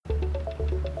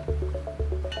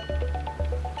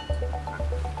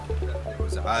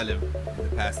a alim in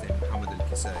the past named Muhammad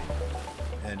al-Kisai.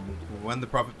 And when the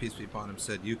Prophet, peace be upon him,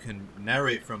 said you can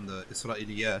narrate from the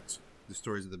Israeliyat, the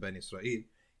stories of the Bani Israel,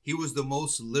 he was the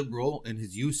most liberal in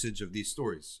his usage of these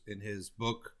stories in his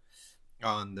book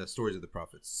on the stories of the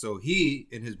prophets. So he,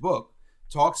 in his book,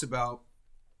 talks about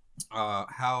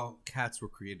how cats were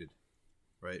created,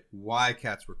 right? Why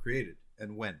cats were created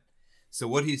and when. So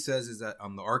what he says is that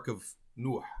on the Ark of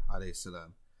Nuh, alayhi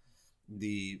salam,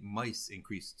 the mice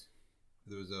increased.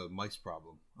 There was a mice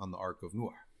problem on the Ark of Nuh,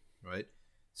 right?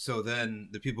 So then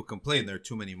the people complained there are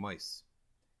too many mice.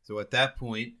 So at that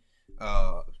point,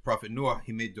 Prophet Noah,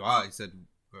 he made dua. He said,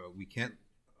 we can't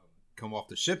come off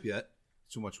the ship yet.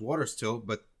 Too much water still,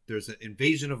 but there's an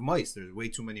invasion of mice. There's way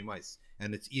too many mice.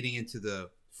 And it's eating into the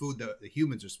food that the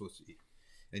humans are supposed to eat.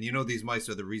 And you know these mice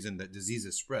are the reason that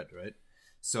diseases spread, right?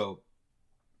 So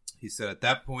he said at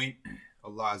that point,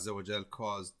 Allah Azza wa Jal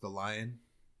caused the lion,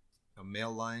 a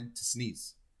male lion, to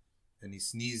sneeze. And he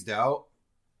sneezed out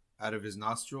of his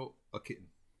nostril a kitten,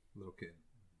 a little kitten.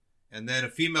 And then a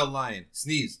female lion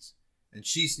sneezed, and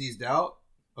she sneezed out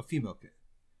a female kitten,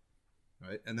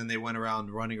 right? And then they went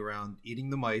around running around eating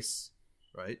the mice,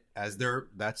 right?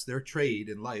 That's their trade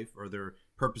in life, or their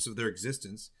purpose of their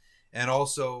existence, and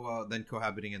also then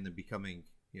cohabiting and then becoming,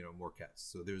 more cats.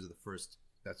 So there's the first.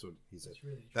 That's what he said.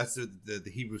 That's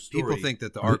the Hebrew story. People think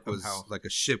that the ark was like a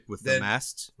ship with the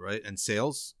mast, right, and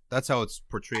sails. That's how it's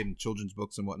portrayed in children's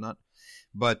books and whatnot.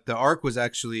 But the ark was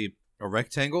actually a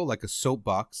rectangle, like a soap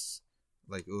box,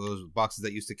 like those boxes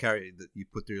that used to carry that you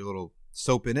put your little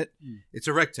soap in it. It's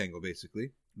a rectangle,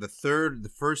 basically. The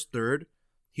first third,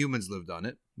 humans lived on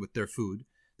it with their food.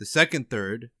 The second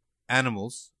third,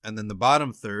 animals, and then the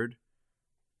bottom third,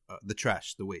 the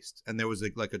trash, the waste. And there was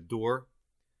like a door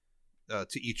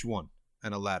to each one,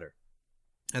 and a ladder.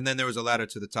 And then there was a ladder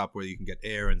to the top where you can get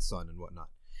air and sun and whatnot.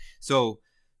 So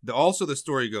the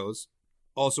story goes,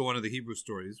 also one of the Hebrew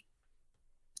stories,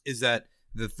 is that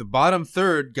the bottom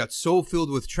third got so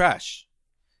filled with trash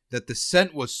that the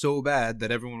scent was so bad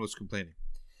that everyone was complaining.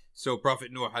 So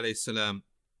Prophet Nuh alayhi salam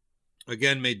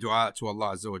again made dua to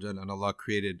Allah Azza wa Jalla, and Allah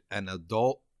created an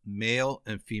adult male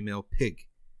and female pig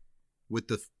with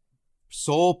the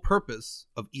sole purpose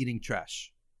of eating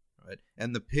trash, right?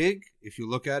 And the pig, if you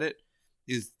look at it,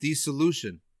 is the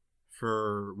solution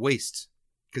for waste,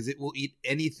 because it will eat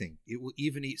anything. It will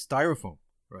even eat styrofoam,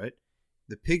 right?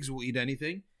 The pigs will eat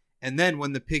anything. And then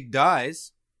when the pig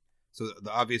dies, so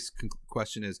the obvious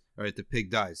question is, all right, the pig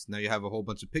dies. Now you have a whole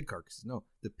bunch of pig carcasses. No,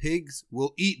 the pigs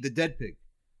will eat the dead pig,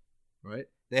 right?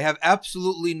 They have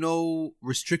absolutely no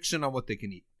restriction on what they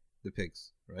can eat, the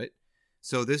pigs, right?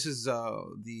 So this is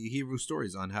the Hebrew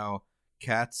stories on how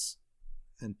cats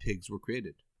and pigs were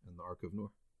created in the Ark of Noah.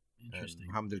 Interesting.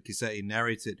 And Muhammad al-Kisai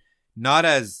narrates it not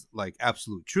as like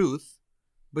absolute truth,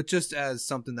 but just as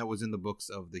something that was in the books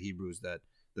of the Hebrews that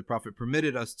the Prophet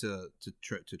permitted us to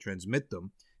transmit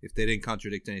them if they didn't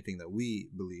contradict anything that we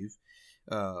believe.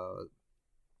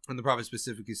 And the Prophet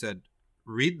specifically said,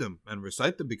 read them and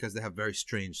recite them because they have very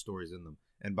strange stories in them.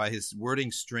 And by his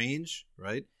wording strange,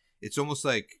 right, it's almost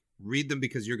like read them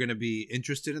because you're going to be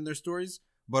interested in their stories,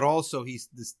 but also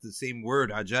the same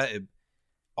word, ajaib,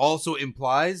 also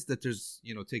implies that there's,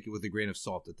 take it with a grain of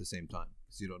salt at the same time,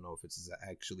 because you don't know if it's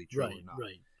actually true or not.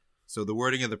 Right. So the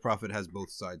wording of the Prophet has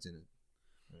both sides in it.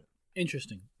 Right.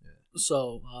 Interesting. Yeah.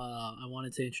 So I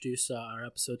wanted to introduce our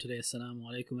episode today. Assalamu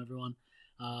alaikum, everyone.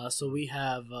 So we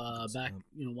have back,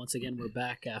 once again, we're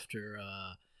back after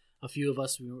a few of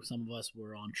us, some of us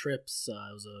were on trips.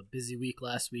 It was a busy week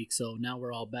last week, so now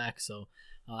we're all back. So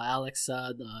Alex,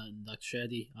 Saad, and Dr.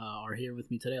 Shadi are here with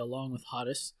me today, along with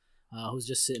Haris, who's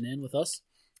just sitting in with us.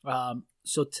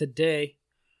 So today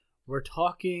we're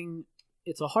talking,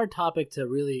 it's a hard topic to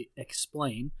really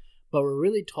explain, but we're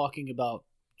really talking about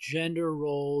gender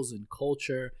roles and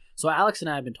culture. So Alex and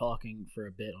I have been talking for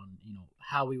a bit on,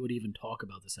 how we would even talk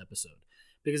about this episode.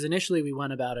 Because initially we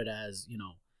went about it as,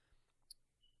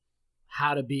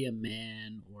 how to be a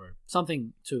man or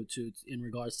something to in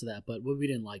regards to that, but we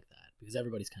didn't like that because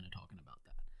everybody's kind of talking about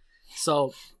that.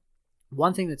 So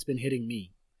one thing that's been hitting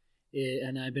me,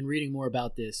 and I've been reading more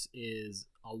about this, is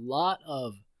a lot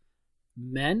of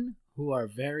men who are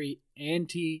very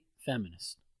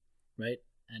anti-feminist, right?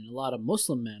 And a lot of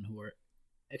Muslim men who are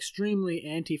extremely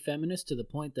anti-feminist to the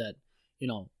point that,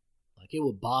 like it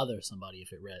would bother somebody if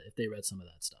they read some of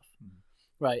that stuff. Mm-hmm.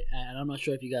 Right. And I'm not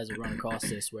sure if you guys have run across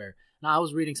this where, now I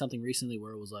was reading something recently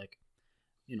where it was like,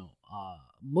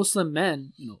 Muslim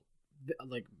men,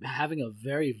 like having a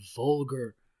very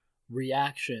vulgar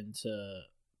reaction to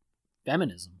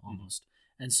feminism almost.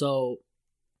 Mm-hmm. And so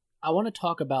I want to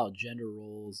talk about gender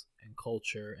roles and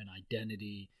culture and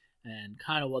identity and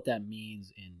kind of what that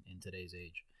means in today's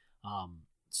age.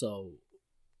 So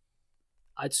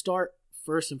I'd start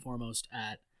first and foremost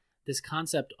at this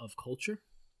concept of culture,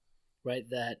 right?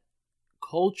 That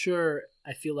culture,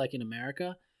 I feel like in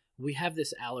America, we have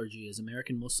this allergy as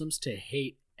American Muslims to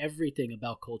hate everything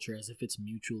about culture as if it's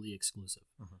mutually exclusive,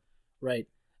 right?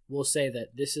 We'll say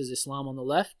that this is Islam on the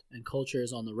left and culture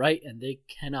is on the right, and they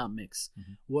cannot mix.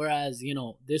 Whereas,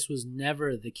 this was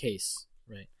never the case,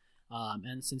 right?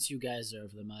 And since you guys are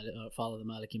of the follow the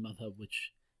Maliki madhab,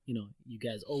 which you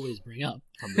guys always bring up.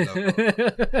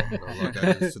 Allah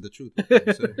guides us to the truth.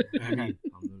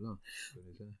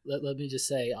 Let me just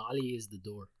say, Ali is the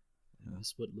door. Let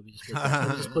me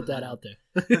just put that out there.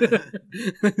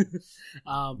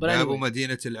 But anyway.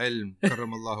 مدينة العلم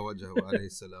كرم الله وجهه عليه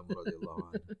السلام رضي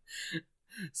الله عنه.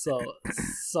 So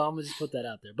I'm gonna just put that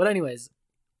out there. But anyways,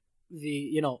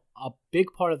 a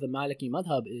big part of the Maliki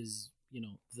madhab is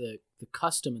the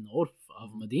custom and the urf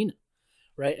of Medina,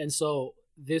 right? And so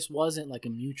this wasn't like a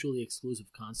mutually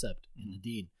exclusive concept in the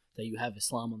deen, that you have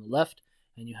Islam on the left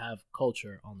and you have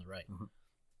culture on the right.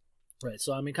 Right.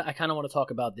 So I kind of want to talk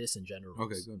about this in general.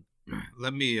 Okay, good.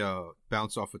 Let me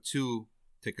bounce off of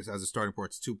take us as a starting point.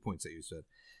 It's 2 points that you said.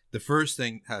 The first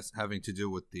thing has having to do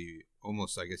with the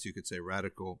almost, I guess you could say,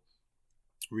 radical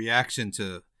reaction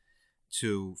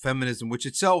to feminism, which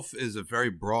itself is a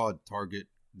very broad target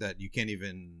that you can't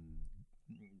even.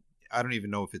 I don't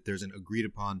even know if there's an agreed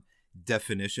upon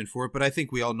definition for it, but I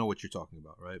think we all know what you're talking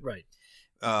about, right? Right.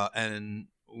 And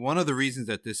one of the reasons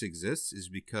that this exists is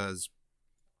because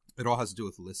it all has to do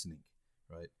with listening,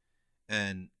 right?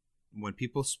 And when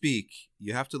people speak,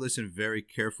 you have to listen very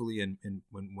carefully. And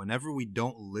whenever we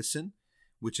don't listen,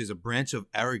 which is a branch of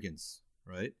arrogance,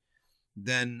 right,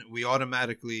 then we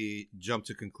automatically jump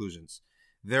to conclusions.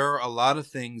 There are a lot of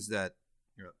things that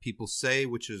people say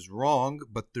which is wrong,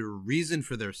 but the reason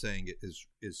for their saying it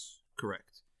is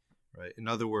correct, right? In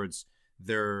other words,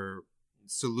 their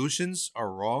solutions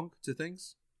are wrong to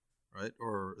things, right?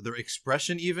 Or their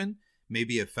expression even may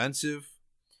be offensive,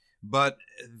 but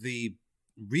the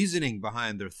reasoning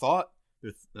behind their thought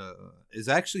is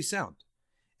actually sound.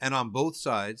 And on both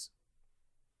sides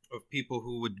of people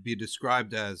who would be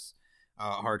described as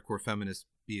hardcore feminists,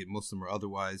 be it Muslim or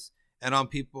otherwise, and on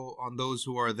those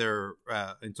who are their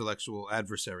intellectual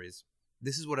adversaries,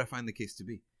 this is what I find the case to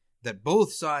be. That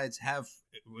both sides have,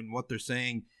 in what they're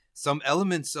saying, some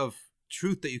elements of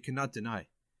truth that you cannot deny,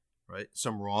 right?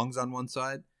 Some wrongs on one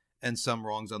side, and some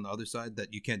wrongs on the other side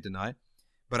that you can't deny.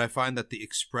 But I find that the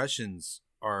expressions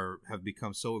have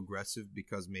become so aggressive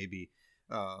because maybe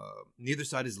neither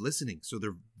side is listening. So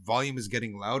their volume is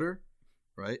getting louder,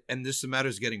 right? And the matter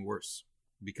is getting worse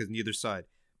because neither side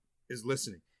is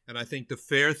listening. And I think the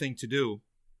fair thing to do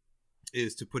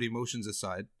is to put emotions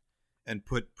aside and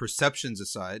put perceptions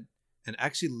aside and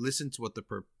actually listen to what the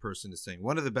person is saying.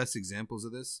 One of the best examples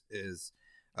of this is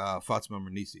Fatima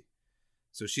Mernissi.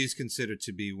 So she's considered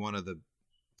to be one of the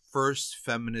first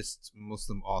feminist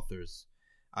Muslim authors.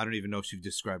 I don't even know if she'd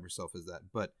describe herself as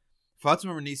that. But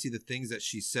Fatima Mernissi, the things that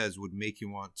she says would make you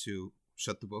want to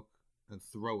shut the book and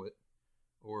throw it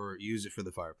or use it for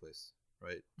the fireplace,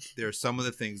 right? There are some of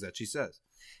the things that she says.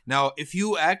 Now, if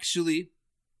you actually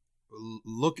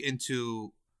look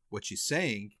into what she's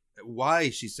saying,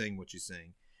 why she's saying what she's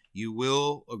saying, you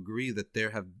will agree that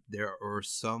there are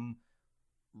some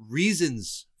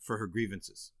reasons for her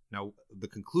grievances. Now, the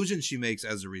conclusion she makes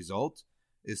as a result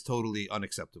is totally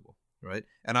unacceptable, right?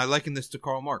 And I liken this to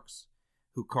Karl Marx,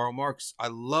 I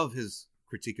love his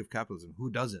critique of capitalism.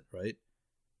 Who doesn't, right?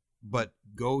 But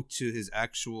go to his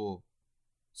actual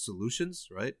solutions,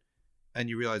 right? And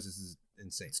you realize this is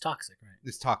insane. It's toxic, right?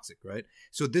 It's toxic, right?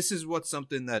 So this is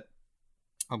something that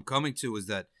I'm coming to, is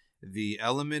that the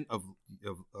element of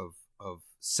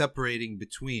separating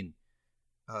between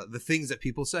the things that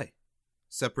people say,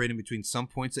 separating between some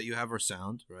points that you have are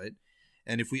sound, right?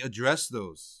 And if we address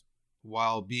those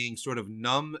while being sort of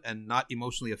numb and not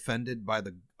emotionally offended by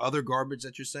the other garbage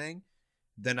that you're saying,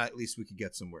 then at least we could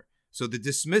get somewhere. So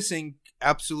the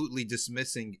absolutely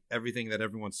dismissing everything that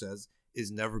everyone says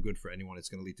is never good for anyone. It's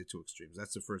going to lead to two extremes.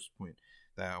 That's the first point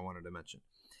that I wanted to mention.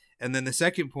 And then the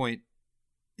second point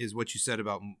is what you said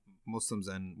about Muslims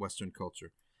and Western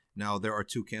culture. Now, there are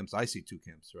two camps. I see two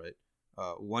camps, right?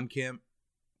 One camp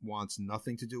wants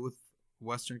nothing to do with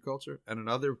Western culture, and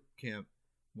another camp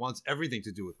wants everything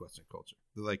to do with Western culture.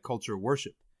 They're like culture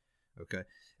worship, okay?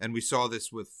 And we saw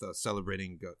this with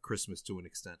celebrating Christmas to an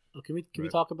extent. Oh, can we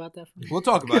talk about that? We'll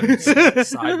talk about it.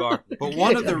 Sidebar. But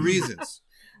one of the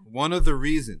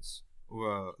reasons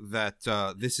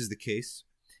that this is the case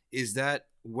is that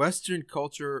Western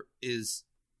culture is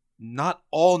not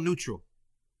all neutral.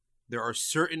 there are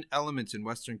certain elements in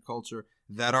Western culture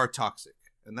that are toxic.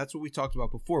 And that's what we talked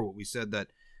about before. What we said that,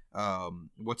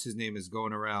 what's his name is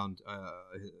going around.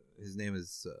 His name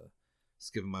is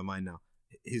skipping my mind now.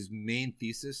 His main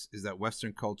thesis is that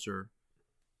Western culture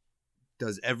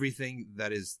does everything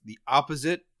that is the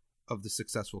opposite of the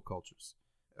successful cultures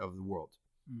of the world,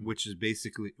 which is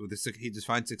basically, he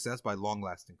defined success by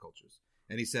long-lasting cultures.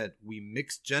 And he said, we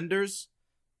mix genders,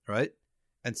 right,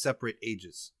 and separate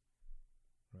ages,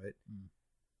 right?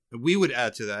 And we would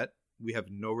add to that, we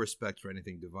have no respect for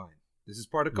anything divine. This is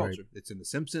part of culture. Right. It's in The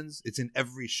Simpsons. It's in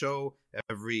every show.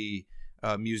 Every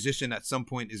musician at some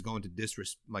point is going to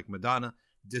like Madonna,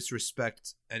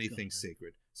 disrespect anything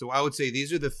sacred. So I would say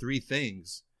these are the three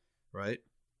things, right?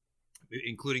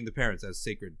 Including the parents as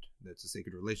sacred. That's a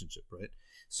sacred relationship, right?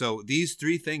 So these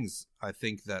three things, I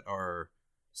think, that are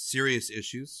serious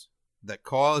issues that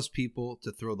cause people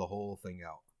to throw the whole thing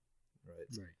out, right?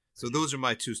 So those are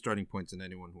my two starting points, and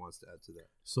anyone who wants to add to that.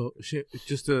 So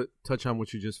just to touch on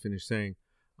what you just finished saying,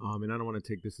 and I don't want to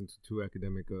take this into too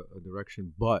academic a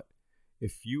direction, but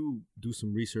if you do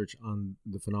some research on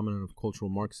the phenomenon of cultural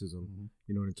Marxism,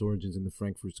 and its origins in the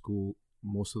Frankfurt School,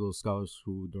 most of those scholars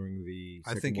who during the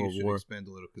Second World War, expand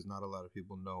a little because not a lot of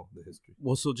people know the history.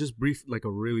 Well, so just a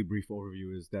really brief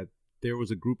overview is that there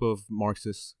was a group of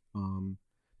Marxists.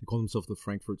 They called themselves the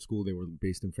Frankfurt School. They were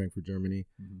based in Frankfurt, Germany.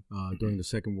 During the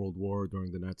Second World War,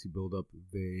 during the Nazi buildup,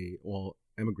 they all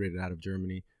emigrated out of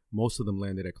Germany. Most of them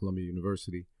landed at Columbia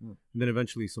University. And then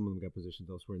eventually some of them got positions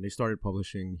elsewhere. And they started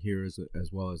publishing here as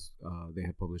well as they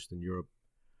had published in Europe.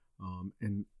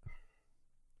 And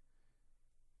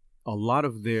a lot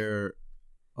of their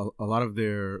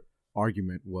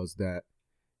argument was that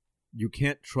you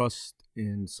can't trust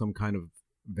in some kind of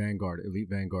elite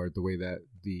vanguard, the way that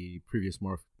the previous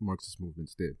Marxist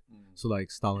movements did. So like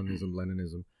Stalinism,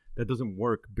 Leninism, that doesn't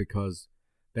work because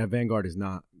that vanguard is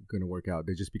not going to work out.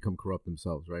 They just become corrupt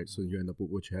themselves, right? So you end up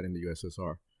with what you had in the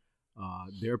USSR.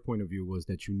 Their point of view was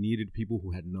that you needed people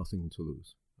who had nothing to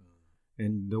lose.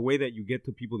 And the way that you get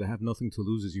to people that have nothing to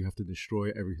lose is you have to destroy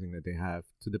everything that they have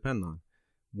to depend on.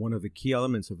 One of the key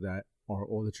elements of that are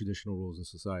all the traditional roles in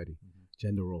society,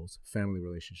 gender roles, family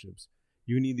relationships.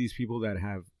 You need these people that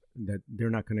they're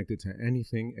not connected to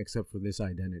anything except for this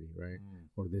identity, right?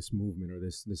 Or this movement or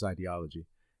this ideology.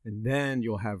 And then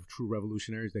you'll have true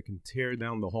revolutionaries that can tear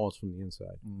down the halls from the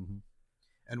inside.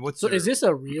 And is this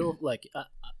a real,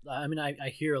 I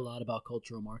hear a lot about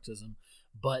cultural Marxism,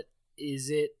 but is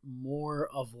it more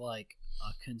of like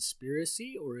a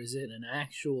conspiracy or is it an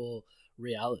actual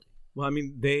reality? Well, I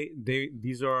mean,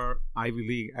 these are Ivy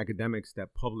League academics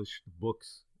that publish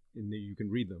books. You can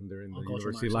read them. They're in the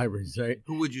university libraries, right?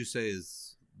 Who would you say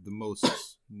is the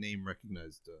most name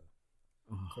recognized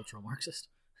cultural Marxist?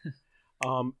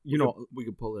 We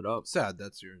could pull it up. Sad,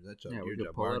 that's your job. Yeah, your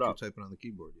job. Pull Why it aren't up. you typing on the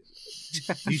keyboard yet?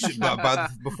 You should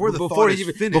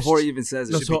before he even says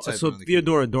it. So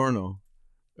Theodor Adorno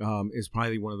is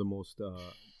probably one of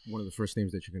the first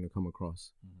names that you're going to come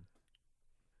across.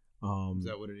 Is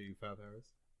that what it is? You found Harris?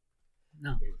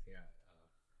 No.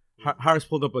 Harris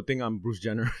pulled up a thing on Bruce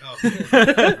Jenner.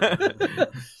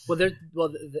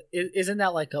 Isn't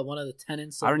that like one of the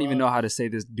tenets? I don't even know how to say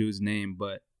this dude's name,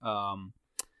 but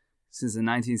since the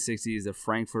 1960s, the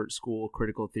Frankfurt School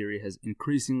critical theory has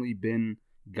increasingly been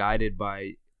guided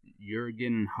by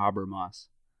Jürgen Habermas.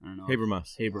 I don't know.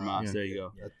 Habermas. Yeah. There you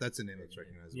go. That's a name that's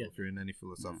recognizable if you're in any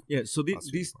philosophical. Yeah. So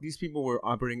these people were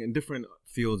operating in different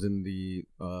fields in the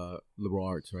liberal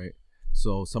arts, right?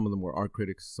 So some of them were art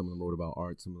critics, some of them wrote about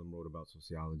art, some of them wrote about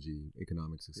sociology,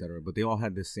 economics, etc. But they all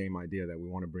had this same idea that we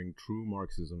want to bring true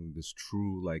Marxism, this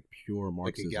true, like, pure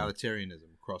Marxism. Like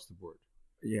egalitarianism across the board.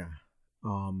 Yeah.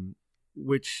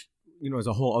 Which, is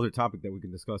a whole other topic that we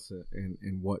can discuss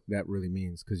and what that really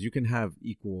means. Because you can have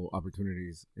equal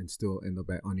opportunities and still end up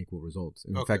at unequal results.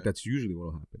 And in fact, that's usually what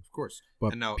will happen. Of course.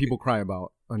 But now, people cry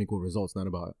about unequal results, not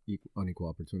about unequal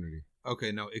opportunity.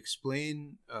 Okay, now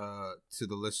explain to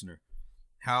the listener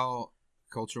how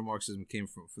cultural Marxism came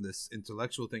from this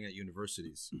intellectual thing at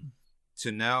universities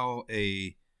to now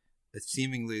a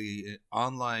seemingly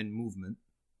online movement,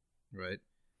 right,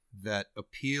 that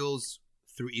appeals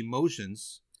through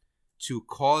emotions to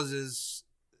causes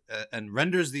and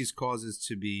renders these causes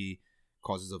to be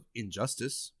causes of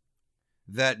injustice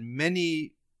that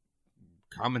many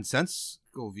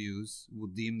commonsensical views will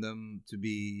deem them to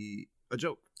be a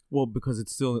joke. Well, because it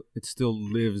still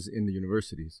lives in the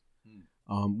universities.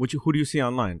 Who do you see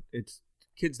online? It's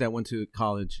kids that went to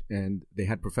college and they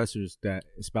had professors that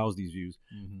espouse these views.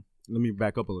 Let me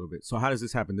back up a little bit. So how does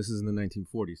this happen? This is in the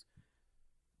 1940s.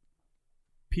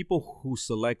 People who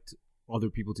select other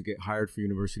people to get hired for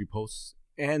university posts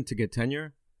And to get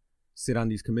tenure, sit on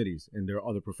these committees, and there are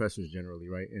other professors generally,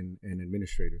 right, and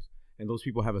administrators, and those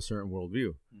people have a certain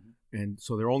worldview, and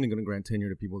so they're only going to grant tenure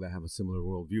to people that have a similar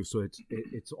worldview. So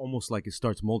it's almost like it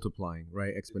starts multiplying,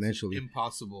 right, exponentially. It's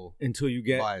impossible until you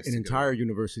get an entire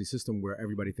university system where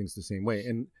everybody thinks the same way.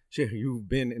 And Sheikh, you've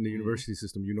been in the university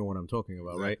system, you know what I'm talking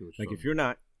about, exactly, right? Like if you're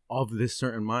not of this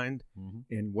certain mind,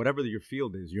 and whatever your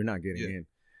field is, you're not getting in.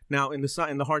 Now in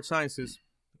the hard sciences,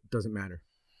 it doesn't matter,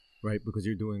 right? Because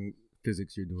you're doing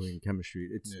physics, you're doing chemistry,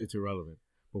 it's irrelevant.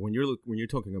 But when you're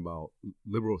talking about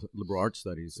liberal arts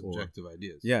studies, subjective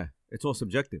ideas, it's all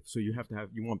subjective. So you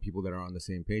want people that are on the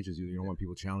same page as you. You don't want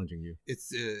people challenging you. It's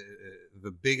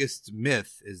the biggest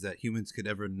myth is that humans could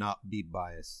ever not be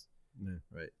biased,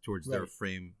 right, towards their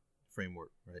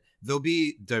framework, right?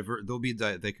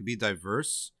 They could be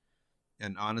diverse,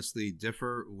 and honestly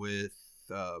differ with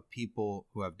people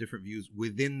who have different views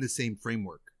within the same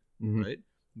framework, right?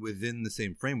 Within the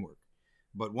same framework.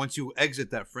 But once you exit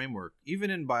that framework,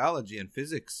 even in biology and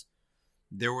physics,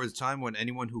 there was a time when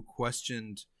anyone who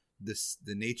questioned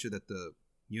the nature that the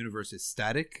universe is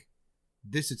static,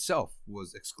 this itself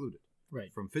was excluded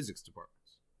from physics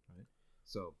departments. Right?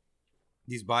 So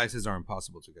these biases are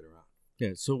impossible to get around.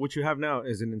 Yeah. So what you have now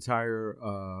is an entire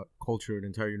culture, an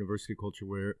entire university culture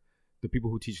where the people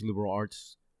who teach liberal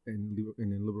arts and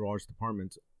in liberal arts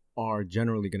departments are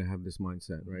generally going to have this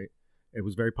mindset, right? It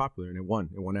was very popular, and it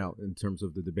won out in terms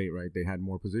of the debate, right? They had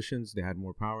more positions, they had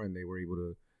more power, and they were able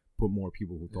to put more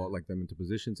people who thought like them into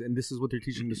positions. And this is what they're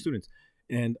teaching the students.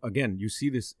 And again, you see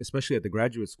this, especially at the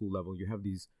graduate school level. You have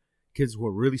these kids who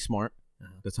are really smart.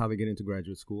 That's how they get into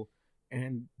graduate school.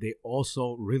 And they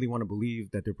also really want to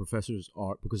believe that their professors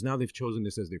are, because now they've chosen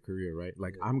this as their career, right?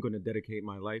 Like, I'm going to dedicate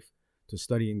my life to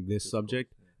studying this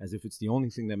subject as if it's the only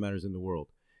thing that matters in the world.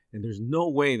 And there's no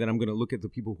way that I'm going to look at the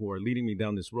people who are leading me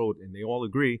down this road and they all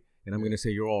agree and I'm going to say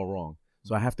you're all wrong.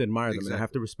 So I have to admire them and I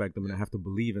have to respect them and I have to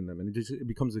believe in them. And it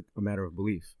becomes a matter of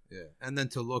belief. Yeah. And then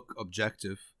to look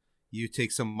objective, you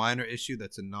take some minor issue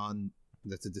that's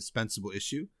a dispensable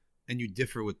issue and you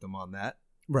differ with them on that.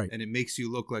 Right. And it makes you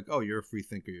look like, oh, you're a free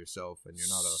thinker yourself and you're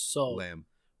not a lamb.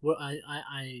 Well,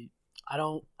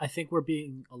 I think we're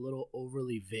being a little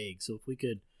overly vague. So if we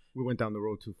could. We went down the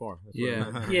road too far.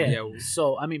 Yeah.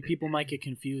 So, I mean, people might get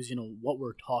confused, what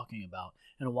we're talking about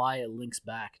and why it links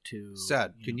back to...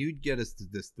 Sad. Can you get us to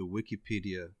the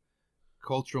Wikipedia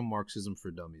cultural Marxism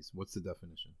for dummies? What's the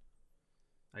definition?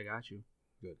 I got you.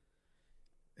 Good.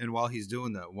 And while he's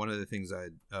doing that, one of the things I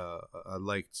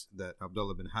liked that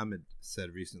Abdullah bin Hamid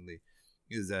said recently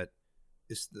is that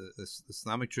the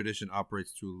Islamic tradition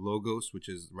operates through logos, which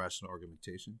is rational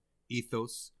argumentation,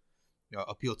 ethos,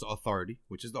 appeal to authority,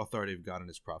 which is the authority of God and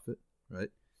his prophet, right?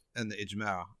 And the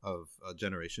ijma' of a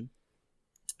generation.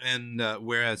 And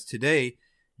whereas today,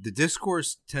 the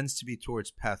discourse tends to be towards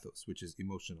pathos, which is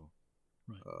emotional.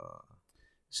 Right.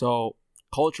 So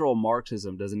cultural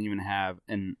Marxism doesn't even have,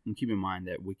 and keep in mind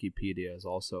that Wikipedia is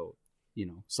also,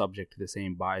 subject to the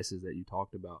same biases that you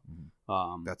talked about.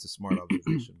 Mm-hmm. That's a smart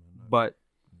observation. But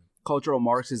cultural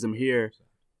Marxism here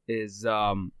is...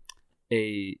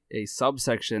 a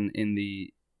subsection in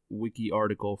the wiki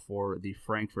article for the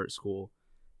Frankfurt School,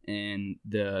 and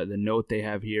the note they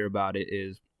have here about it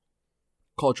is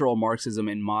cultural Marxism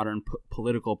in modern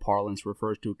political parlance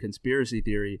refers to a conspiracy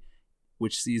theory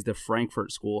which sees the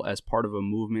Frankfurt School as part of a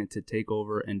movement to take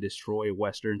over and destroy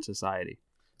Western society.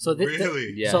 So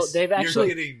really? Yes. So they've actually.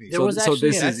 You're kidding me.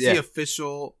 That's the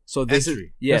official. So this entry.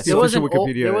 is yes. There was an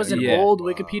Wikipedia. old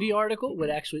Wikipedia article which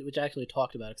actually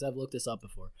talked about it because I've looked this up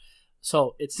before.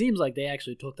 So it seems like they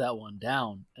actually took that one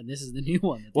down, and this is the new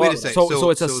one. Wait a second.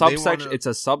 So it's a subsection. It's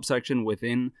a subsection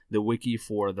within the wiki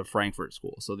for the Frankfurt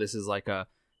School. So this is like the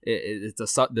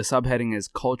subheading is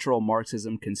cultural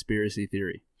Marxism conspiracy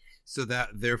theory. So that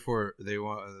therefore they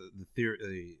want the theory.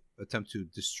 They attempt to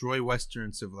destroy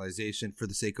Western civilization for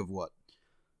the sake of what?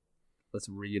 Let's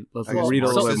read a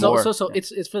little bit more. So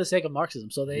it's for the sake of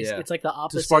Marxism. So it's like the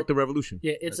opposite. To spark the revolution.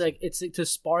 Yeah, it's to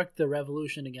spark the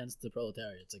revolution against the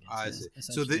proletariats. I see.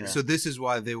 So this is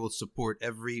why they will support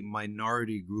every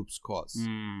minority group's cause.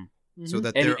 Mm-hmm. So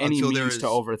that any means to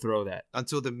overthrow that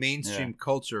until the mainstream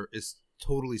culture is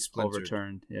totally splintered,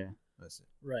 overturned. Yeah, that's it.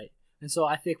 Right. And so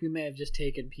I think we may have just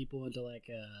taken people into like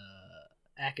a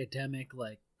academic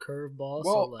curveball.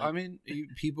 Well, I mean,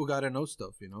 people got to know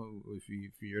stuff,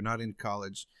 If you're not in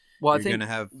college, well, you're going to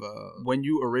have... when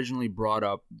you originally brought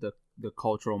up the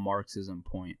cultural Marxism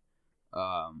point,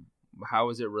 how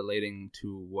is it relating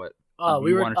to what...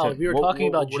 we were talking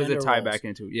about what gender does it tie roles. back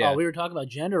into? Yeah. We were talking about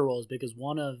gender roles because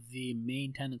one of the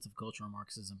main tenets of cultural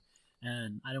Marxism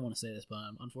And I didn't want to say this, but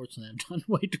unfortunately, I've done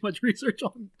way too much research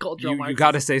on cultural You Marxism.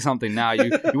 got to say something now.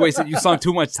 You sunk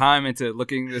too much time into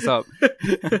looking this up.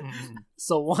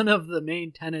 So one of the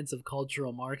main tenets of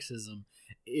cultural Marxism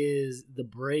is the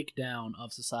breakdown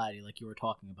of society, like you were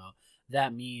talking about.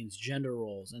 That means gender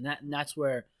roles, and that's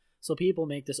where. So people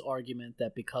make this argument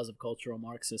that because of cultural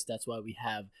Marxists, that's why we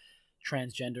have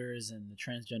transgenders and the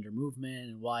transgender movement,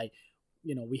 and why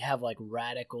we have like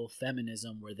radical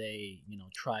feminism where they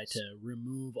try to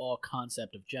remove all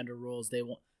concept of gender roles.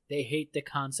 They hate the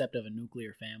concept of a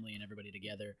nuclear family and everybody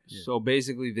together. Yeah. So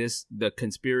basically, the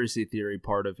conspiracy theory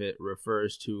part of it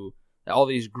refers to all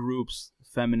these groups,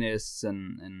 feminists,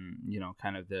 and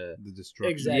kind of the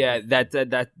destruction. Exactly. Yeah,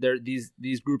 that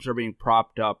these groups are being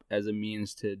propped up as a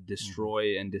means to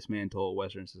destroy and dismantle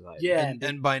Western society. Yeah,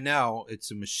 and by now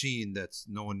it's a machine that's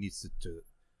no one needs to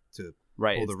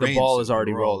right. pull the The reins. ball is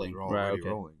already rolling.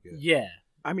 Rolling. Yeah.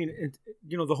 I mean,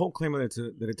 the whole claim that it's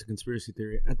a conspiracy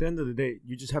theory. At the end of the day,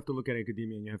 you just have to look at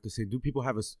academia and you have to say, do people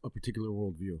have a particular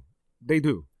worldview? They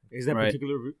do. Is that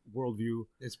particular worldview?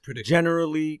 It's predictable.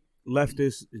 Generally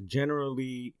leftist,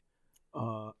 generally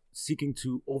seeking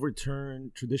to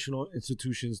overturn traditional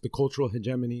institutions, the cultural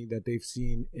hegemony that they've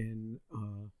seen in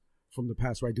from the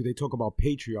past, right? Do they talk about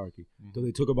patriarchy? Mm-hmm. Do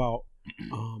they talk about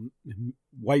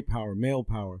white power, male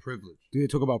power, privilege? Do they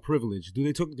talk about privilege? Do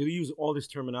they use all this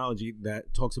terminology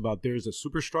that talks about there's a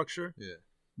superstructure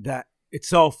that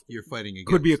itself you're fighting against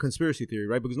could be a conspiracy theory,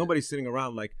 right? Because nobody's sitting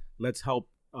around like, let's help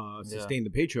sustain the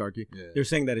patriarchy. Yeah. They're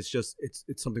saying that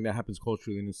it's something that happens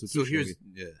culturally and institutionally,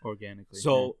 organically.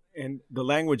 So and the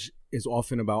language is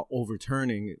often about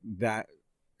overturning that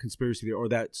conspiracy theory or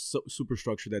that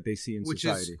superstructure that they see in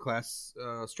society. Which is class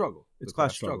struggle. It's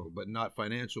class struggle, but not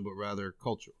financial, but rather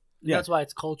cultural. Yeah. That's why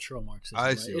it's cultural Marxism.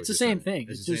 I see. It's the same thing.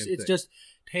 It's just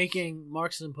taking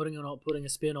Marxism, putting a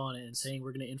spin on it, and saying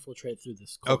we're going to infiltrate through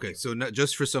this culture. Okay, so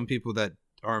just for some people that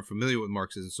aren't familiar with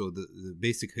Marxism, so the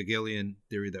basic Hegelian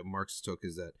theory that Marx took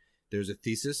is that there's a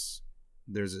thesis,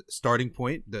 there's a starting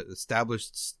point, the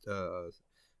established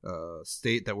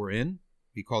state that we're in.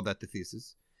 He called that the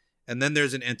thesis. And then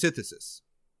there's an antithesis,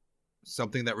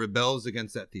 something that rebels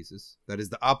against that thesis, that is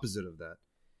the opposite of that.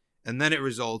 And then it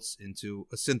results into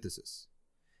a synthesis.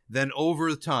 Then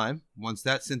over time, once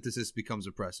that synthesis becomes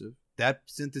oppressive, that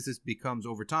synthesis becomes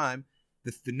over time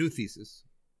the new thesis.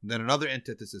 Then another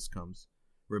antithesis comes,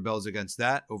 rebels against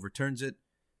that, overturns it,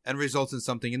 and results in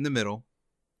something in the middle,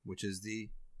 which is the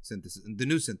synthesis, the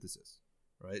new synthesis,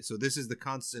 right? So this is the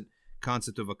constant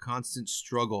concept of a constant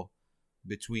struggle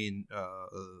between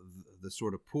the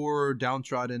sort of poor,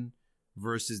 downtrodden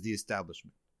versus the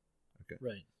establishment. Okay.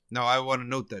 Right. Now, I want to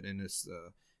note that in this,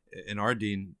 in our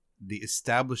deen, the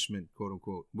establishment, quote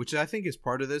unquote, which I think is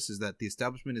part of this, is that the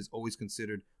establishment is always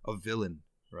considered a villain,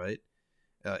 right?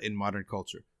 In modern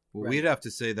culture. Well, we'd have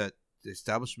to say that the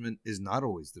establishment is not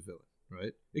always the villain,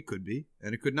 right? It could be,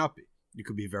 and it could not be. It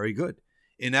could be very good.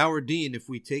 In our deen, if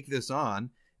we take this on,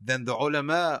 then the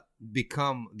ulama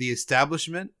become the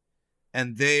establishment,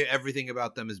 and everything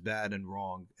about them is bad and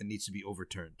wrong and needs to be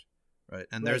overturned, right?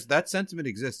 And there's that sentiment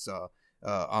exists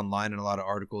online in a lot of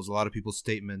articles, a lot of people's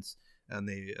statements, and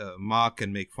they mock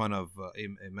and make fun of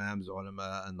imams,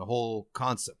 ulama, and the whole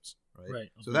concept, right?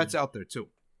 Right. So that's out there too.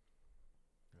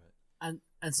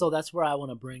 And so that's where I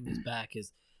want to bring this back,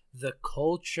 is the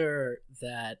culture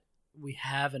that we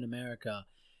have in America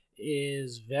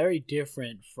is very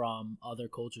different from other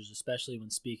cultures, especially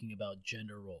when speaking about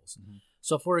gender roles. Mm-hmm.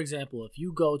 So, for example, if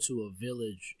you go to a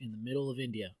village in the middle of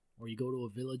India, or you go to a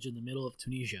village in the middle of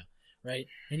Tunisia, right,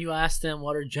 and you ask them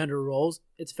what are gender roles,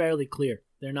 it's fairly clear.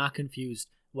 They're not confused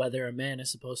whether a man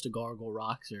is supposed to gargle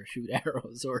rocks or shoot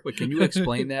arrows. Or wait, can you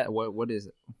explain that? What is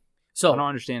it? So I don't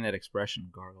understand that expression,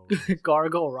 gargle.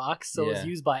 Gargle rocks. So it's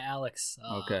used by Alex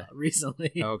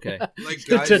recently. Okay.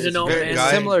 Like to denote it's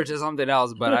similar to something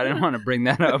else, but I didn't want to bring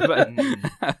that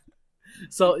up.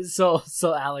 So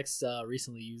Alex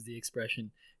recently used the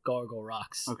expression gargle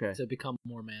rocks to become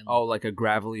more manly. Oh, like a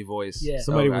gravelly voice. Yeah.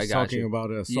 Somebody was talking about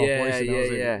a soft voice, and I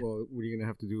was like, well, what are you going to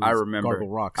have to do? I remember. Gargle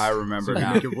rocks. I remember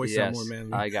now. Make your voice sound more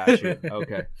manly. I got you.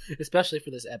 Okay. Especially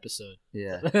for this episode.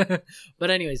 Yeah.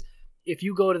 But anyways, if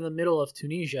you go to the middle of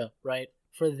Tunisia, right,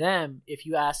 for them, if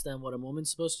you ask them what a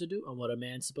woman's supposed to do and what a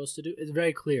man's supposed to do, it's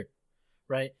very clear,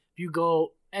 right? If you go,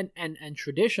 and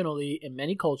traditionally in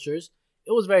many cultures,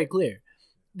 it was very clear.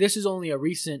 This is only a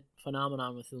recent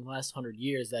phenomenon within the last 100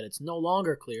 years that it's no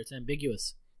longer clear, it's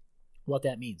ambiguous what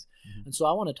that means. Mm-hmm. And so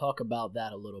I want to talk about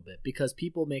that a little bit, because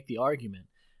people make the argument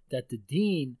that the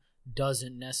deen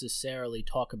doesn't necessarily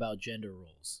talk about gender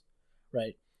roles,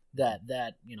 right? That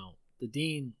the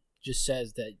deen just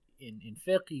says that in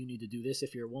fiqh, you need to do this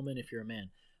if you're a woman, if you're a man.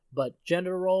 But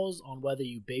gender roles on whether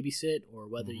you babysit or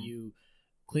whether you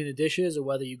clean the dishes or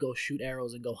whether you go shoot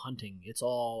arrows and go hunting, it's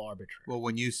all arbitrary. Well,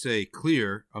 when you say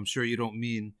clear, I'm sure you don't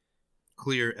mean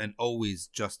clear and always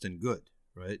just and good,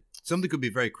 right? Something could be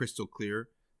very crystal clear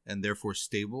and therefore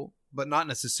stable, but not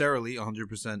necessarily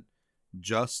 100%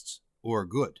 just or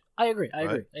good. I agree.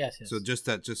 Right? Yes. So just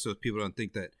so people don't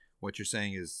think that what you're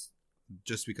saying is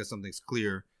just because something's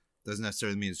clear doesn't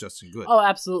necessarily mean it's just and good. Oh,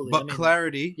 absolutely. But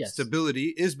clarity, yes.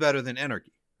 stability is better than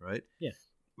anarchy, right? Yeah.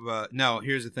 Now,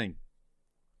 here's the thing.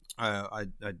 I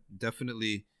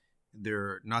definitely, there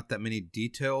are not that many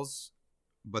details,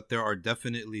 but there are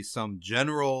definitely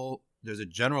there's a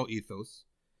general ethos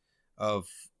of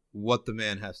what the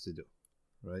man has to do,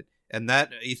 right? And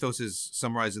that ethos is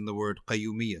summarized in the word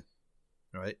qayyumiyya,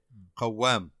 right?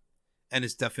 Qawwam. And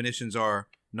its definitions are,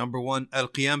 number one,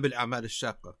 al-qiyam bil-a'mal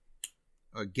al-shaqqa,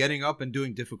 getting up and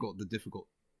doing the difficult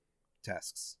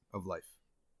tasks of life,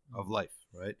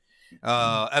 right?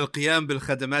 Al-qiyam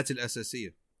bil-khadamat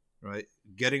al-asasiyya, right?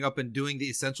 Getting up and doing the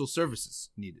essential services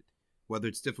needed, whether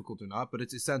it's difficult or not, but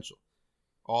it's essential.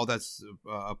 All that's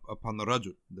upon the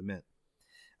rajul, the man.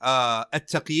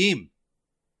 At-taqyim,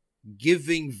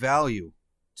 giving value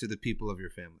to the people of your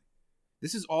family.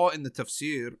 This is all in the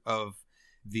tafsir of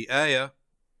the ayah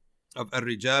of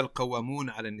Ar-Rijal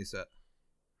Qawwamun ala Nisa,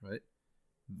 right?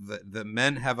 The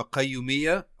men have a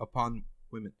qayyumiyya upon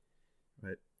women,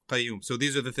 right? Qayyum. So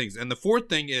these are the things. And the fourth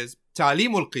thing is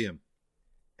ta'limul qiyam,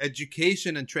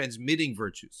 education and transmitting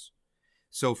virtues.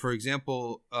 So, for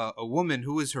example, a woman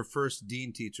who is her first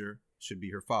deen teacher should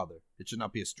be her father. It should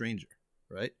not be a stranger,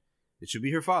 right? It should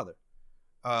be her father.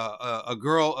 A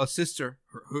girl, a sister,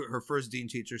 her first deen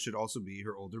teacher should also be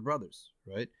her older brothers,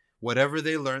 right? Whatever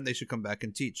they learn, they should come back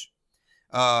and teach.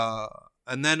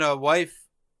 And then a wife,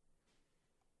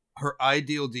 her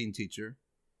ideal deen teacher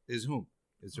is whom?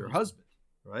 Is her husband,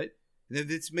 right? And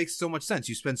this makes so much sense.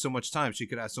 You spend so much time. She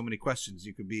could ask so many questions.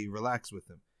 You could be relaxed with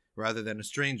him rather than a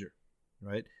stranger,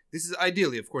 right? This is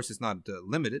ideally, of course, it's not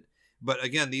limited. But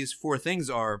again, these four things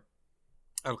are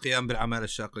al-qiyam bil-amal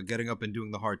al-shaqqa, getting up and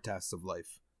doing the hard tasks of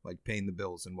life, like paying the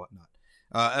bills and whatnot.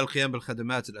 Al-qiyam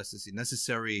bil-khadamat al-asasi,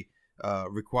 necessary,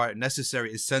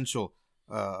 essential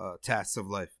tasks of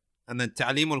life. And then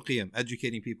ta'limul qiyam,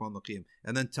 educating people on the qiyam.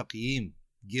 And then taqyim,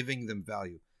 giving them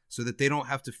value, so that they don't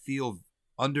have to feel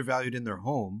undervalued in their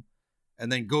home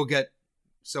and then go get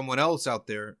someone else out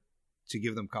there to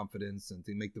give them confidence and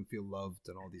to make them feel loved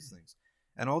and all these things.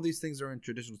 And all these things are in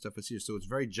traditional tafsir. So it's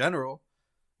very general,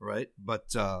 right?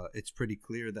 But it's pretty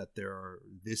clear that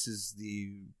this is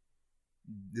the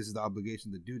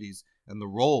obligation, the duties, and the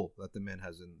role that the man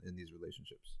has in these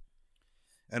relationships.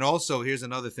 And also, here's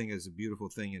another thing, is a beautiful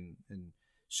thing in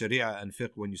Sharia and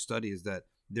fiqh when you study, is that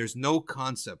there's no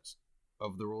concept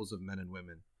of the roles of men and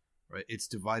women, right? It's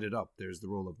divided up. There's the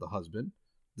role of the husband,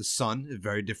 the son, a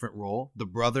very different role. The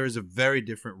brother is a very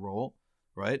different role,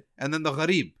 right? And then the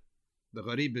gharib. The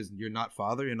gharib is, you're not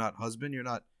father, you're not husband, you're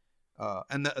not...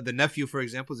 and the nephew, for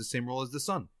example, is the same role as the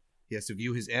son. He has to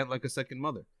view his aunt like a second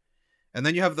mother. And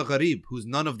then you have the gharib, who's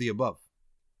none of the above.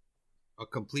 A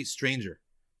complete stranger,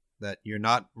 that you're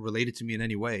not related to me in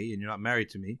any way, and you're not married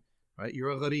to me, right?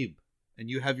 You're a gharib, and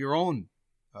you have your own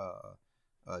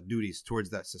duties towards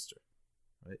that sister,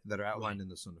 right? That are outlined in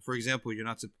the Sunnah. For example, you're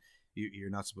not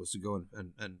supposed to go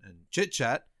and chit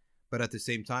chat, but at the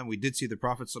same time, we did see the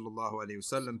Prophet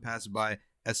ﷺ pass by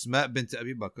Asma bint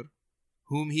Abi Bakr,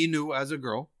 whom he knew as a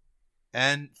girl,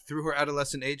 and through her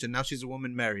adolescent age, and now she's a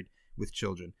woman married with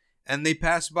children. And they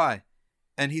passed by,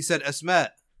 and he said,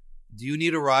 Asma, do you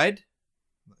need a ride?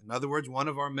 In other words, one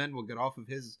of our men will get off of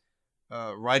his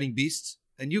riding beasts,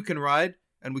 and you can ride,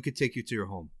 and we could take you to your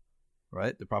home.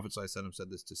 Right? The Prophet ﷺ said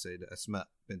this to say to Asma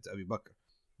bint Abi Bakr,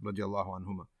 radiallahu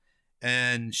anhuma.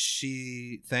 And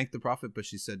she thanked the Prophet, but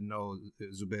she said, no,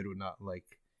 Zubair would not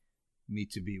like me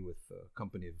to be with a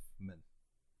company of men.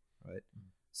 Right?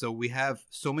 So we have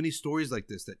so many stories like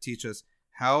this that teach us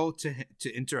how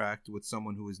to interact with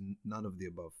someone who is none of the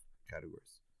above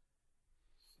categories.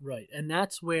 Right. And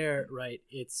that's where, right,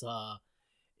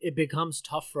 it becomes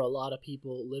tough for a lot of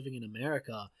people living in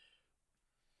America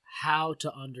how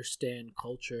to understand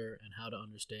culture and how to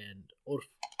understand urf,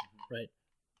 right?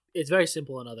 It's very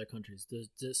simple in other countries.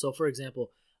 So, for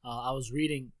example, I was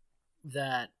reading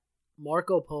that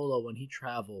Marco Polo, when he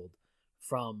traveled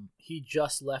he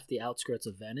just left the outskirts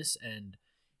of Venice, and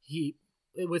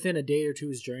within a day or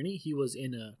two's journey, he was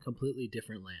in a completely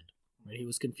different land. Right? He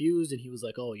was confused, and he was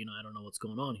like, oh, I don't know what's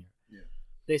going on here. Yeah.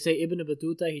 They say Ibn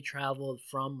Battuta, he traveled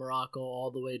from Morocco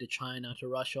all the way to China, to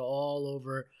Russia, all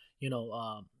over,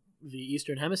 the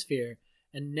Eastern Hemisphere.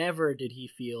 and never did he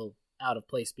feel out of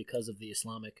place because of the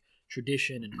Islamic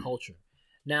tradition and culture.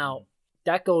 Now,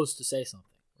 that goes to say something,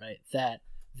 right? That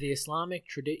the Islamic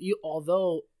tradition,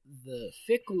 although the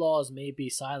fiqh laws may be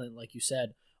silent, like you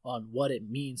said, on what it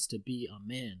means to be a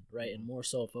man, right, and more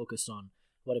so focused on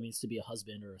what it means to be a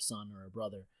husband or a son or a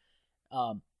brother,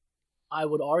 I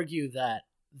would argue that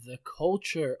the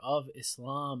culture of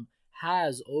Islam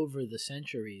has, over the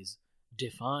centuries,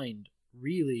 defined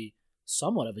really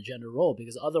somewhat of a gender role,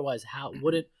 because otherwise, how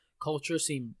wouldn't culture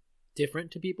seem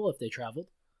different to people if they traveled?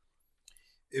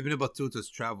 Ibn Battuta's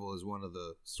travel is one of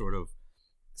the sort of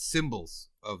symbols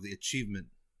of the achievement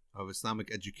of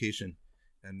Islamic education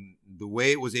and the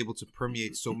way it was able to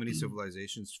permeate so many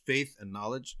civilizations, faith and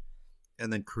knowledge,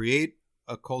 and then create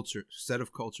a culture, set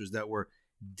of cultures that were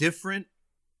different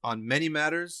on many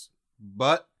matters,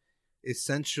 but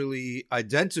essentially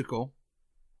identical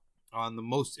on the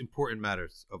most important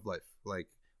matters of life, like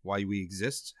why we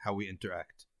exist, how we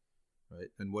interact, right?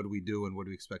 And what do we do and what do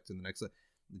we expect in the next life?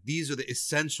 These are the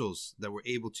essentials that we're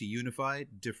able to unify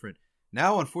different.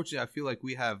 Now, unfortunately, I feel like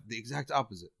we have the exact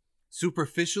opposite.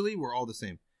 Superficially, we're all the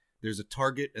same. There's a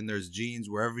Target and there's jeans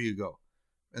wherever you go,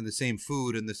 and the same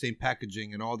food and the same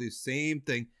packaging and all these same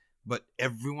thing, but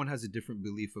everyone has a different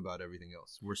belief about everything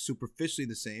else. We're superficially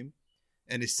the same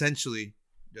and essentially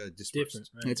dispersed. Different,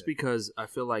 right? It's because I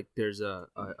feel like there's a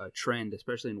trend,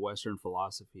 especially in Western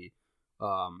philosophy,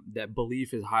 that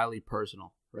belief is highly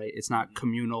personal, right? It's not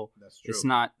communal. That's true. It's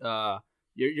not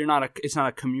you're not it's not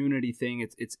a community thing.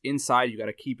 It's inside. You got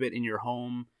to keep it in your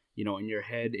home, in your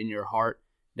head, in your heart.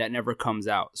 That never comes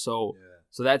out. So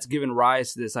that's given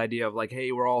rise to this idea of like,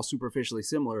 hey, we're all superficially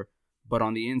similar, but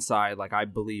on the inside, like I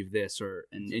believe this,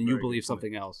 and you believe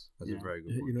something else. That's a very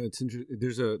good point. It's interesting.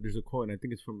 There's a quote, and I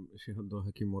think it's from Sheikh Abdul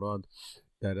Hakim Murad,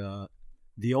 that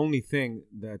the only thing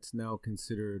that's now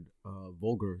considered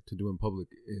vulgar to do in public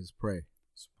is pray.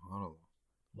 SubhanAllah.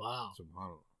 Wow.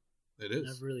 SubhanAllah. It is.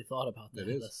 I never really thought about that.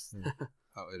 It is.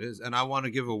 Oh, it is. And I want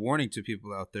to give a warning to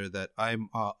people out there that I'm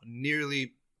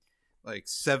nearly like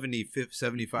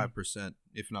 75%,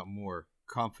 if not more,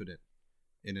 confident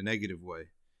in a negative way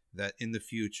that in the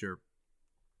future,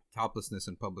 toplessness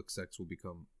and public sex will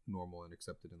become normal and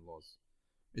accepted in laws.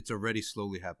 It's already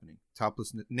slowly happening.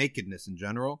 Toplessness, nakedness in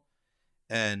general,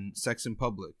 and sex in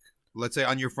public. Let's say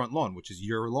on your front lawn, which is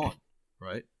your lawn,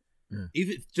 right? Yeah.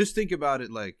 Even just think about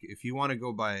it, like if you want to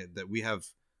go by that, we have.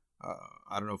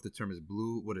 I don't know if the term is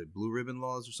blue ribbon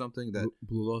laws or something. That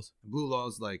blue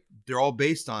laws, like they're all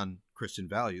based on Christian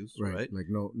values, right? Like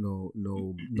no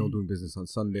doing business on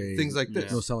Sunday, things like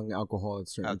this, no selling alcohol at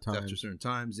certain times. After certain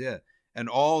times, yeah. And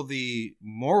all the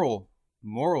morals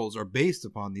are based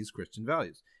upon these Christian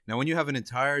values. Now, when you have an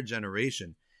entire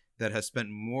generation that has spent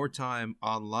more time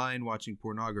online watching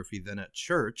pornography than at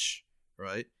church,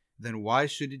 right? Then why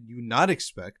should you not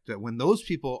expect that when those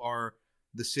people are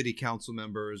the city council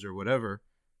members or whatever,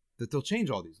 that they'll change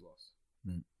all these laws,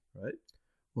 right?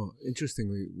 Well,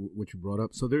 interestingly, what you brought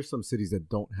up, so there's some cities that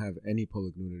don't have any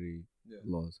public nudity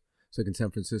laws. So like in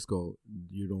San Francisco,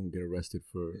 you don't get arrested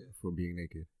for being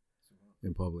naked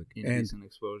in public. Indecent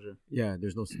exposure. Yeah,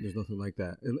 there's nothing like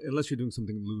that unless you're doing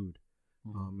something lewd,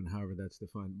 and however that's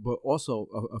defined. But also,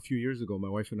 a few years ago, my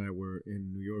wife and I were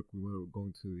in New York. We were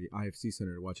going to the IFC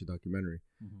Center to watch a documentary,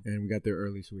 and we got there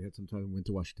early, so we had some time. We went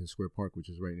to Washington Square Park, which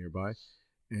is right nearby.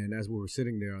 And as we were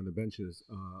sitting there on the benches,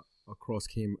 across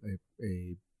came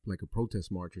a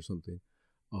protest march or something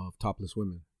of topless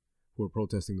women who were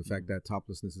protesting the fact that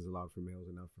toplessness is allowed for males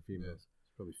and not for females.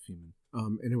 It's probably female.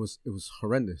 And it was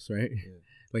horrendous, right? Yeah.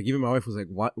 Like even my wife was like,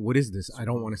 "What is this? I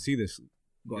don't want to see this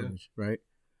garbage," right?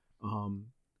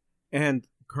 And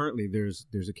currently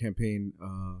there's a campaign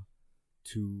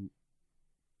to,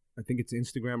 I think it's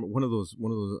Instagram, one of those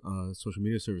social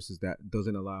media services that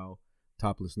doesn't allow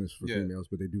toplessness for females,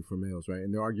 but they do for males, right?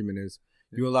 And their argument is,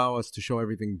 you allow us to show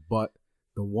everything but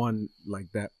the one,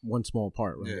 like that one small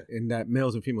part, right? And that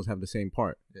males and females have the same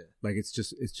part. Like it's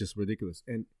just ridiculous.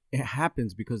 And it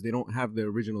happens because they don't have the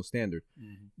original standard.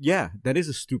 That is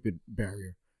a stupid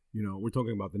barrier. We're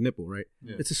talking about the nipple, right?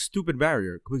 It's a stupid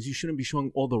barrier because you shouldn't be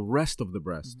showing all the rest of the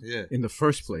breast in the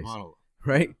first place,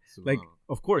 right? Like,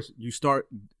 of course, you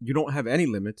don't have any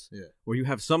limits, or you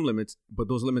have some limits, but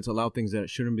those limits allow things that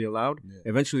shouldn't be allowed.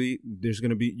 Eventually, you're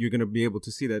going to be able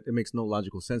to see that it makes no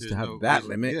logical sense to have that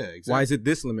limit. Exactly. Why is it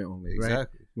this limit only, right?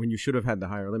 When you should have had the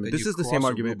higher limit. This is the same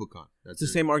argument. It's the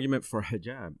same argument for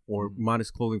hijab or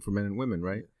modest clothing for men and women,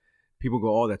 right? People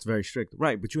go, "Oh, that's very strict."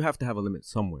 Right, but you have to have a limit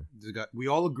somewhere. We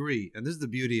all agree, and this is the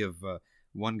beauty of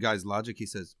one guy's logic. He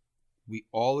says, we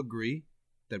all agree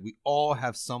that we all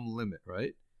have some limit,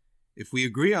 right? If we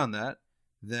agree on that,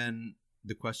 then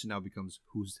the question now becomes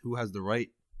who has the right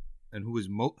and who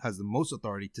has the most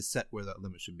authority to set where that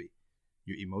limit should be.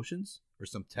 Your emotions or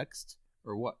some text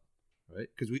or what? Right?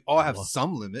 Because we all have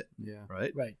some limit. Yeah.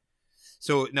 Right? Right.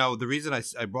 So now the reason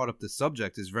I brought up this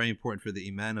subject is very important for the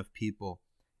iman of people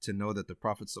to know that the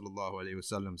Prophet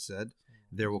ﷺ said,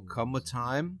 there will come a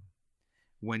time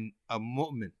when a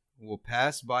mu'min will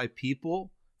pass by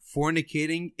people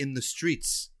fornicating in the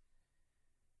streets.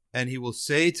 And he will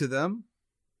say to them,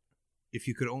 if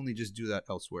you could only just do that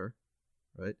elsewhere,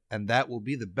 right? And that will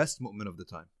be the best mu'min of the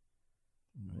time.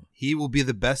 Right? He will be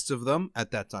the best of them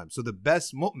at that time. So the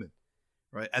best mu'min,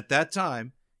 right, at that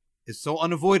time is so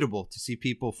unavoidable to see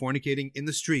people fornicating in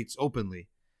the streets openly.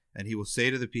 And he will say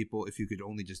to the people, if you could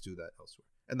only just do that elsewhere.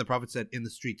 And the Prophet said, in the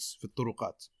streets, for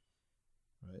turuqat.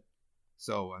 Right?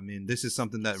 So, I mean, this is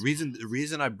something that the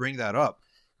reason I bring that up,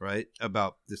 right,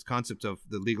 about this concept of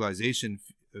the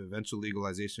eventual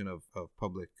legalization of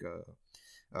public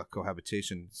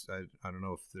cohabitation. I don't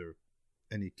know if there are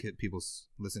any people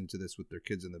listening to this with their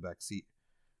kids in the back seat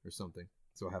or something.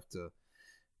 So I have to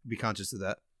be conscious of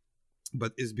that.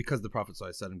 But it's because the Prophet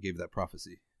ﷺ gave that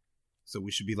prophecy. So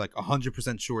we should be like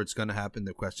 100% sure it's going to happen.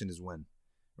 The question is when,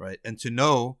 right? And to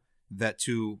know that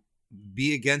to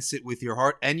be against it with your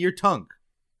heart and your tongue,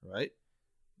 right?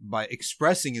 By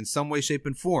expressing in some way, shape,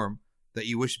 and form that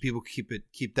you wish people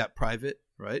keep that private,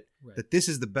 right? That this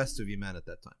is the best of Iman at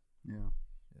that time.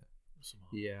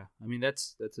 Yeah. I mean,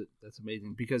 that's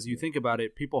amazing because you think about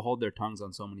it, people hold their tongues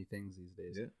on so many things these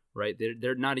days, right?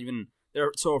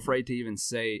 They're so afraid to even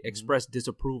express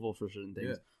disapproval for certain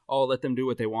things. Oh, let them do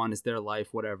what they want. It's their life,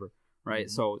 whatever, right?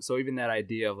 So even that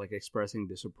idea of like expressing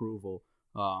disapproval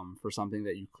for something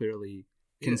that you clearly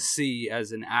can see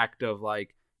as an act of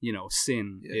like,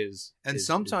 sin is. And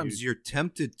sometimes you're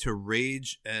tempted to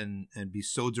rage and be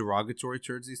so derogatory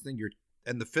towards these things.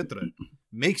 And the fitra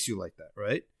makes you like that,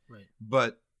 right? Right.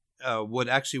 But what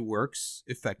actually works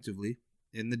effectively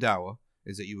in the dawah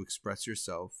is that you express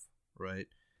yourself, right,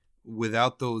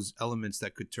 without those elements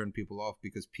that could turn people off,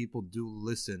 because people do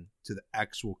listen to the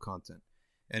actual content.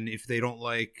 And if they don't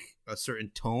like a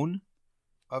certain tone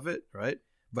of it, right,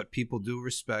 but people do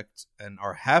respect and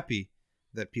are happy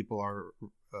that people are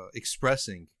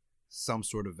expressing some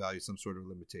sort of value, some sort of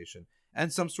limitation,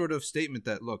 and some sort of statement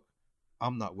that, look,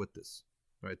 I'm not with this,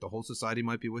 right? The whole society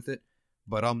might be with it,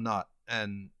 but I'm not.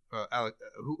 And Alec,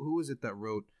 who is it that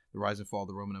wrote The Rise and Fall of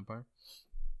the Roman Empire?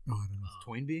 Oh, I don't know.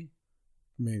 Toynbee?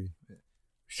 Maybe.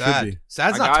 Sad. Should be.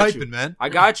 Sad's not typing, man. I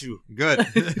got you. Good.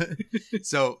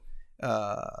 So,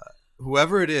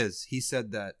 whoever it is, he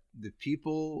said that the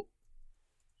people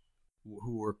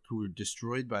who were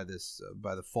destroyed by this,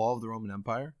 by the fall of the Roman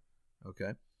Empire,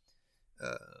 okay,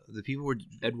 the people were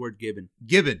Edward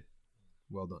Gibbon.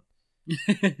 Well done.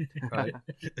 Right.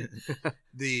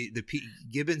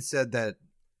 Gibbon said that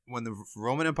when the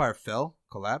Roman Empire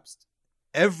collapsed,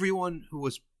 everyone who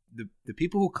was the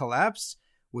people who collapsed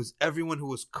was everyone who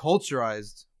was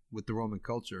culturized with the Roman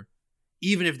culture,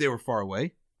 even if they were far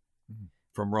away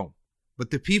from Rome. But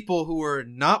the people who were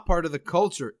not part of the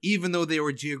culture, even though they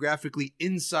were geographically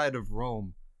inside of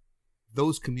Rome,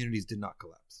 those communities did not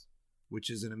collapse, which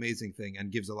is an amazing thing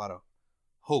and gives a lot of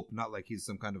hope. Not like he's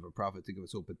some kind of a prophet to give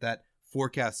us hope, but that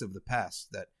forecast of the past,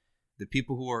 that the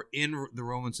people who are in the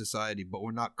Roman society but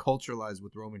were not culturalized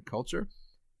with Roman culture,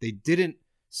 they didn't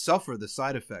suffer the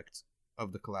side effects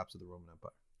of the collapse of the Roman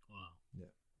Empire. Wow. Yeah.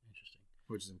 Interesting.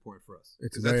 Which is important for us.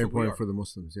 It's very important for the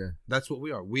Muslims, yeah. That's what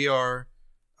we are. We are,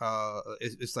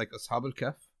 it's like Ashab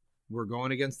al-Kahf. We're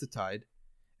going against the tide.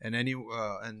 And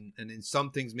and in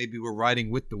some things, maybe we're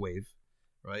riding with the wave,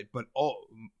 right? But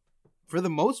for the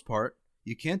most part,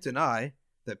 you can't deny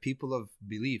that people of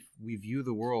belief, we view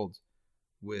the world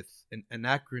with an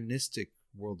anachronistic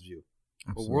worldview.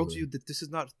 Absolutely. A worldview that this is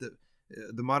not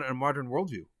the modern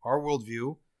worldview. Our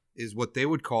worldview is what they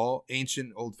would call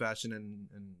ancient, old-fashioned, and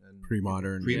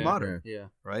pre-modern. Yeah.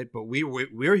 Right? But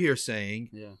we're here saying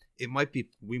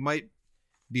we might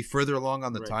be further along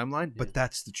on the timeline, but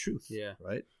that's the truth. Yeah.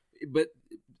 Right? But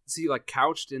see, like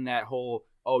couched in that whole,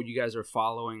 you guys are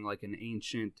following like an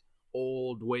ancient,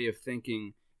 old way of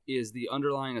thinking, is the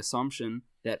underlying assumption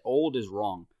that old is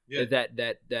wrong. Yeah.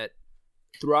 That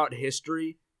throughout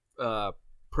history,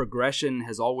 progression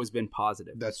has always been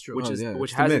positive. That's true.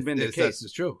 Which hasn't been the case.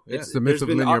 That's true. Yeah. It's the myth of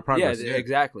linear progress. Yeah,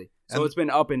 exactly. So it's been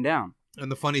up and down.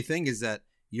 And the funny thing is that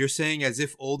you're saying as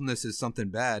if oldness is something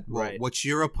bad. Well, right. What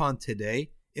you're upon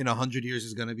today in 100 years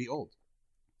is going to be old.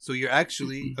 So you're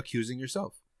actually accusing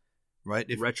yourself, right?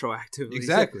 Retroactively.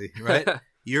 Exactly, right?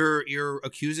 You're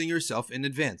accusing yourself in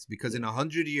advance, because in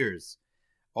 100 years,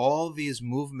 all these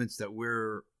movements that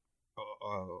we're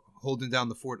holding down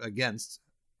the fort against,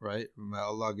 right? May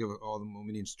Allah give all the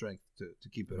mu'mineen strength to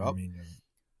keep it up.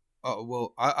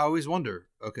 Well, I always wonder,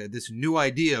 okay, this new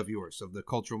idea of yours, of the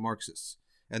cultural Marxists,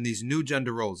 and these new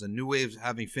gender roles and new ways of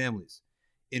having families,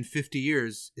 in 50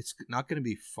 years, it's not going to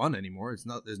be fun anymore.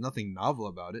 There's nothing novel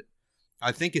about it.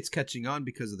 I think it's catching on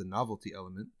because of the novelty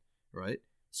element, right?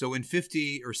 So in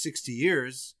 50 or 60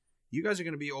 years, you guys are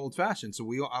going to be old-fashioned. So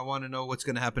I want to know what's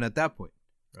going to happen at that point,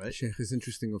 right? Sheikh, it's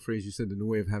interesting a phrase you said, the new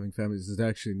way of having families. There's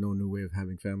actually no new way of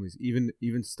having families.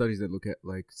 Even studies that look at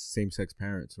like same-sex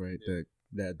parents, right? Yeah.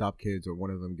 That adopt kids, or one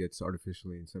of them gets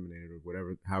artificially inseminated, or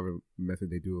whatever, however method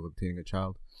they do of obtaining a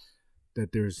child,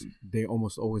 that they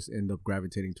almost always end up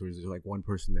gravitating towards, there's like one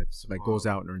person that's like goes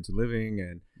out and earns a living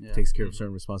and takes care of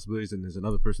certain responsibilities, and there's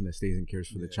another person that stays and cares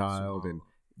for the child and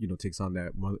takes on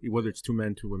that, whether it's 2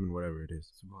 men, 2 women, whatever it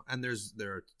is. And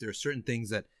there are certain things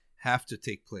that have to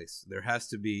take place. There has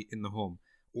to be in the home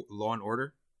law and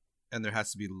order, and there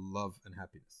has to be love and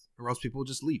happiness, or else people will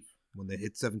just leave. When they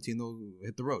hit 17, they'll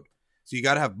hit the road. So you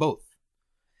got to have both,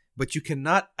 but you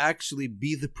cannot actually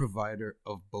be the provider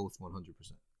of both 100%.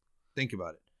 Think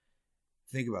about it.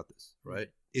 Think about this, right?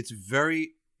 It's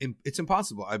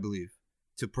impossible, I believe,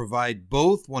 to provide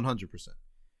both 100%,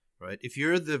 right? If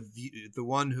you're the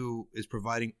one who is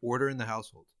providing order in the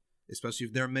household, especially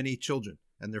if there are many children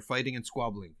and they're fighting and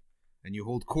squabbling, and you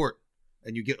hold court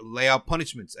and you lay out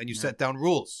punishments and you set down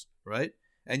rules, right?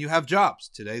 And you have jobs.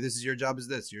 Today, this is your job is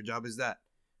this, your job is that,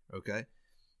 okay?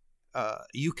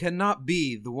 You cannot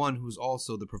be the one who's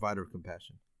also the provider of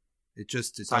compassion. It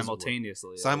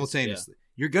simultaneously. Simultaneously,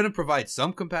 you're going to provide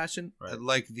some compassion,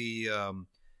 like the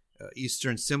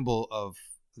Eastern symbol of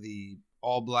the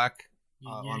all black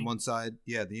on one side,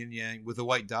 the yin yang with a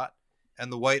white dot,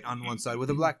 and the white on one side with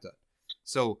a black dot.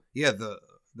 So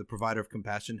the provider of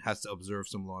compassion has to observe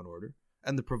some law and order,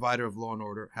 and the provider of law and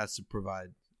order has to provide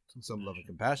some love and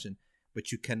compassion.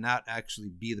 But you cannot actually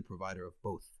be the provider of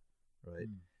both, right?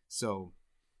 So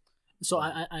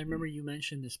I remember you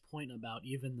mentioned this point about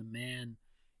even the man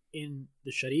in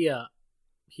the Sharia,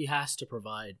 he has to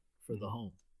provide for the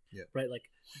home. Yeah. Right. Like,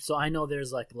 so I know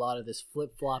there's like a lot of this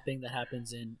flip flopping that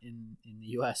happens in the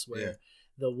U.S. where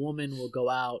the woman will go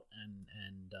out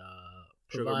and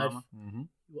provide. Sugar mama.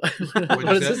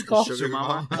 What is this called? Sugar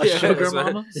mama. Yeah, sugar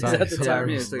mama. Is that the term?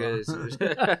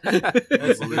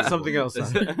 It's something else.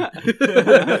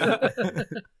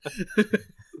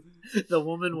 The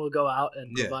woman will go out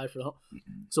and provide for the home.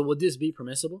 So would this be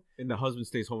permissible? And the husband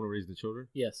stays home to raise the children?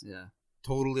 Yes. Yeah.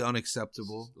 Totally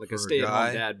unacceptable. Like a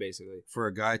stay-at-home dad, basically. For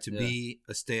a guy to be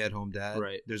a stay-at-home dad.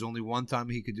 Right. There's only one time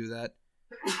he could do that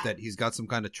he's got some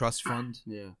kind of trust fund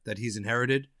that he's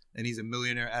inherited, and he's a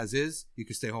millionaire as is. You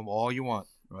can stay home all you want,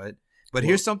 right? But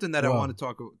here's something that I want to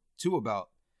talk too about.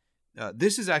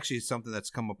 This is actually something that's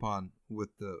come upon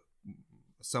with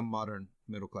some modern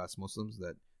middle-class Muslims,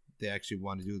 that they actually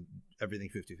want to do everything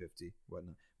 50-50,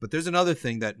 whatnot. But there's another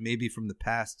thing that maybe from the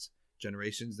past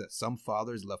generations that some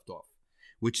fathers left off,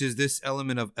 which is this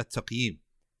element of at-taqyim,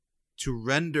 to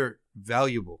render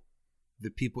valuable the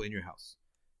people in your house,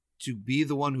 to be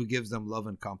the one who gives them love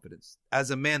and confidence. As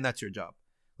a man, that's your job.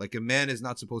 Like, a man is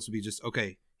not supposed to be just,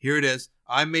 okay, here it is.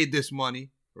 I made this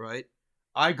money, right?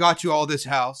 I got you all this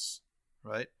house,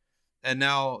 right? And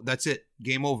now that's it.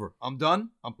 Game over. I'm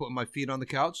done. I'm putting my feet on the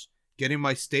couch, getting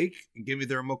my steak, and give me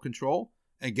the remote control,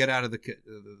 and get out of the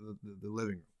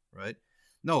living room, right?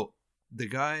 No, the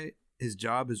guy, his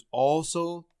job is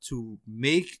also to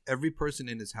make every person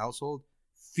in his household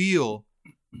feel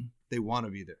they want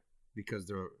to be there because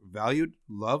they're valued,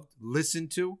 loved,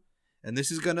 listened to, and this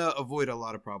is going to avoid a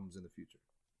lot of problems in the future,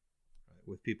 right?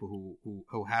 With people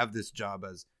who have this job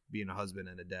as being a husband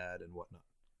and a dad and whatnot.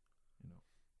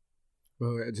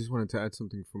 Well, I just wanted to add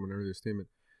something from an earlier statement.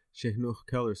 Sheikh Nuh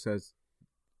Keller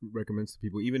recommends to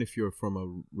people, even if you're from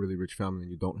a really rich family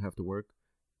and you don't have to work,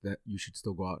 that you should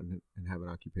still go out and have an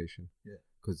occupation. Yeah.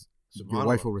 Because your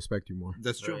wife will respect you more.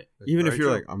 That's true. Right. That's even if you're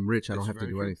true. like, I'm rich, I don't have to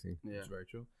do anything. Yeah. That's very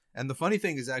true. And the funny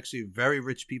thing is, actually, very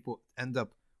rich people end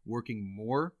up working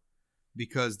more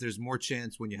because there's more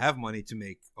chance when you have money to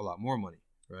make a lot more money,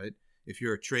 right? If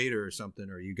you're a trader or something,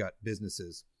 or you got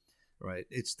businesses, right?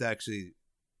 It's actually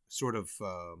sort of,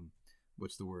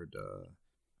 what's the word?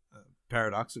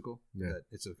 Paradoxical. Yeah. That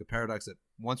it's like a paradox that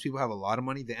once people have a lot of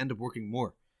money, they end up working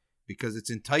more because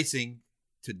it's enticing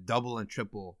to double and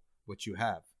triple what you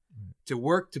have. To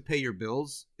work to pay your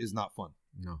bills is not fun.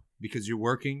 No. Because you're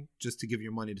working just to give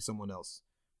your money to someone else,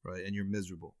 right? And you're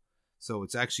miserable. So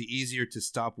it's actually easier to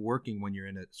stop working when you're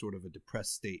in a sort of a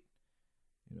depressed state,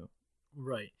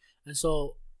 Right. And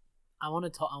so I want to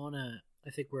talk. I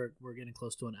think we're getting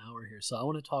close to an hour here. So I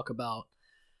want to talk about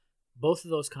both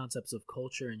of those concepts of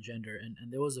culture and gender, and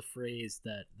there was a phrase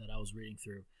that I was reading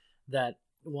through, that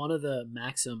one of the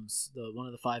maxims, one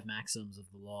of the 5 maxims of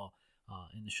the law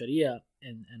in the Sharia,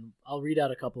 and I'll read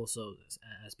out a couple so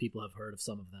as people have heard of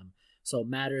some of them. So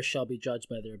matters shall be judged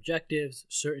by their objectives.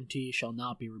 Certainty shall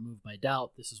not be removed by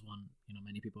doubt. This is one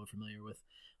many people are familiar with.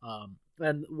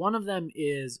 And one of them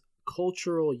is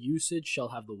cultural usage shall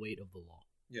have the weight of the law.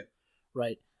 Yeah.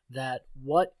 Right. That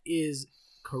what is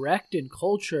correct in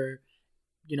culture,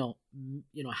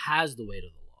 has the weight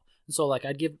of the law. And so I'd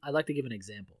like to give an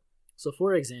example. So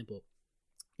for example,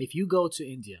 if you go to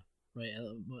India, right?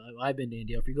 I've been to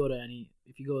India. If you go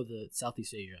to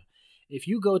Southeast Asia, if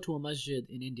you go to a masjid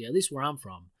in India, at least where I'm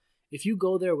from, if you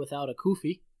go there without a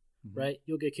kufi, right,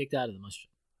 you'll get kicked out of the masjid,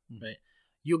 right?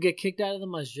 You'll get kicked out of the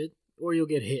masjid, or you'll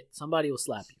get hit. Somebody will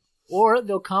slap you, or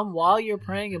they'll come while you're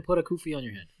praying and put a kufi on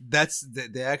your head.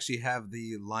 They actually have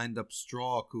the lined up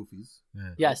straw kufis.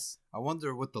 Yeah. Yes. I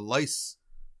wonder what the lice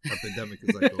epidemic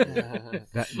is like over there.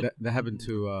 That happened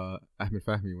to Ahmed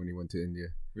Fahmy when he went to India.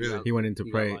 Really? He went in to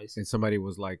pray, and somebody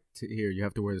was like, "Here, you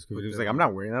have to wear this." He was like, "I'm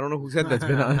not wearing. I don't know who said that's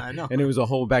been on." I know. And it was a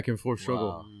whole back and forth struggle.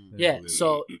 Wow. Yeah.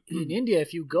 So in India,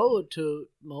 if you go to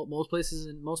most places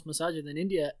in most masajid in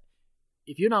India,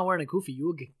 if you're not wearing a kufi, you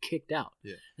will get kicked out.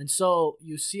 Yeah. And so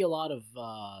you see a lot of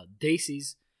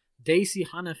Desi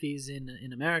Hanafis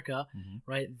in America,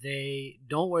 right? They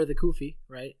don't wear the kufi,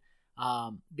 right?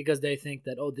 Because they think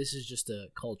that, this is just a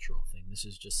cultural thing. This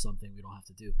is just something we don't have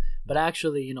to do. But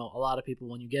actually, a lot of people,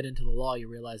 when you get into the law, you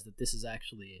realize that this is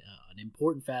actually an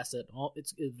important facet.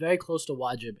 It's very close to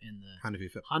wajib in the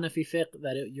Hanafi fiqh,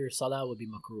 that your salah would be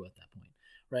makruh at that point,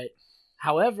 right?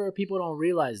 However, people don't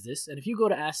realize this. And if you go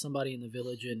to ask somebody in the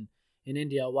village in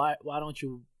India, why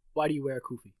do you wear a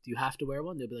kufi? Do you have to wear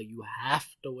one? They'll be like, you have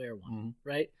to wear one,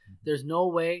 right? There's no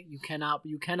way you cannot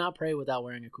pray without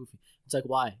wearing a kufi. It's like,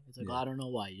 why? It's like, I don't know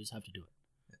why. You just have to do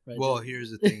it. Right? Well, here's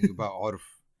the thing about urf.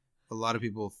 A lot of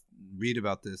people read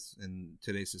about this in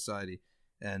today's society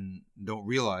and don't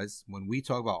realize when we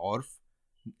talk about urf,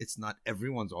 it's not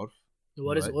everyone's urf.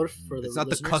 What is urf for the It's not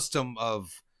listeners? the custom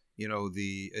of,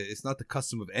 it's not the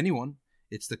custom of anyone.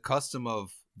 It's the custom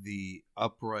of the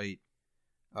upright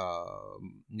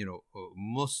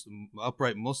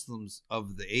upright Muslims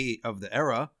of the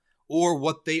era, or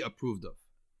what they approved of,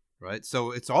 right?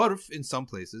 So it's urf in some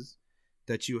places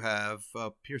that you have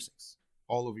piercings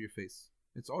all over your face.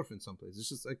 It's urf in some places. It's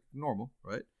just like normal,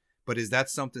 right? But is that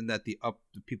something that the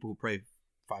people who pray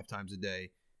 5 times a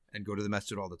day and go to the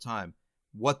masjid all the time,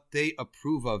 what they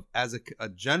approve of as a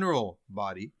general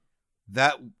body,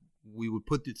 that we would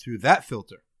put it through that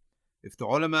filter? If the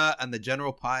ulama and the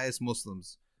general pious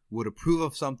Muslims would approve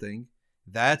of something,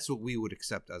 that's what we would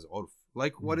accept as urf.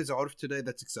 Like, what is urf today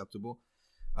that's acceptable?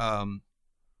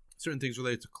 Certain things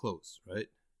related to clothes, right?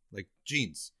 Like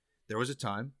jeans. There was a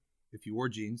time, if you wore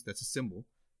jeans, that's a symbol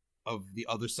of the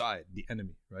other side, the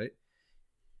enemy, right?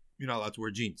 You're not allowed to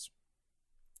wear jeans.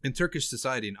 In Turkish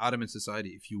society, in Ottoman society,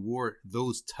 if you wore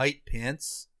those tight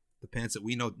pants, the pants that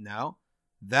we know now,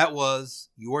 that was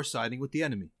your siding with the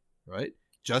enemy, right?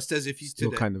 Just as if you still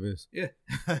today, kind of is. Yeah.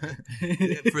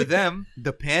 For them,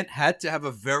 the pant had to have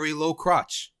a very low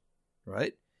crotch,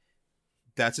 right?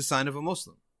 That's a sign of a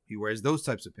Muslim. He wears those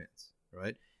types of pants,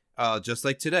 right? Just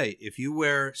like today, if you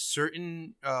wear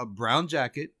certain brown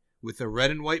jacket with a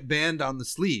red and white band on the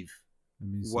sleeve,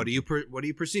 what are you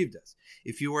perceived as?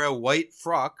 If you wear a white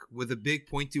frock with a big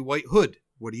pointy white hood,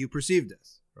 what are you perceived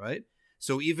as, right?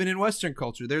 So even in Western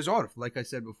culture, there's urf, like I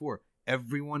said before.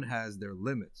 Everyone has their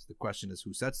limits. The question is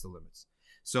who sets the limits.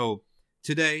 So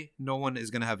today, no one is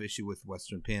going to have issue with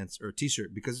Western pants or a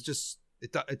t-shirt because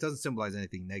it doesn't symbolize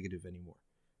anything negative anymore,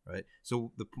 right?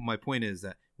 So my point is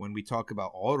that when we talk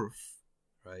about urf,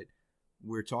 right,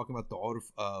 we're talking about the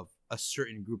urf of a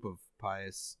certain group of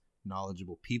pious,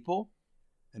 knowledgeable people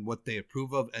and what they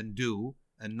approve of and do,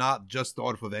 and not just the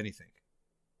urf of anything.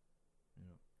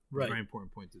 Right. Very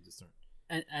important point to discern.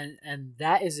 And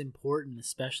that is important,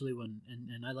 especially when,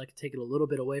 and I'd like to take it a little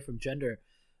bit away from gender,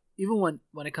 even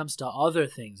when it comes to other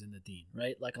things in the deen,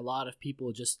 right? Like a lot of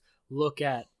people just look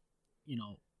at,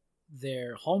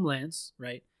 their homelands,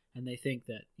 right? And they think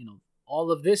that, all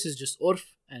of this is just urf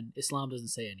and Islam doesn't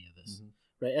say any of this,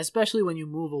 right? Especially when you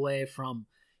move away from,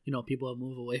 people have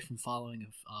moved away from following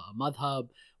a madhab,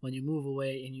 when you move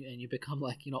away and you become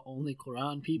like, only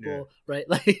Quran people, right?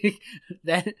 Like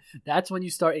that's when you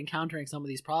start encountering some of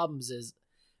these problems, is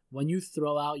when you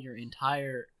throw out your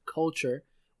entire culture,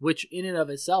 which in and of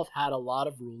itself had a lot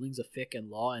of rulings of fiqh and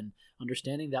law and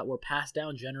understanding that were passed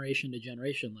down generation to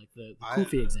generation, like the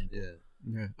Kufi example.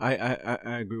 Yeah,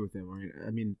 I agree with him. Right?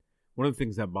 I mean, one of the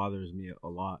things that bothers me a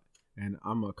lot, and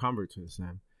I'm a convert to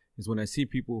Islam, is when I see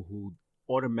people who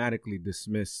automatically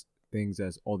dismiss things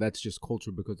as, oh, that's just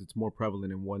culture because it's more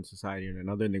prevalent in one society or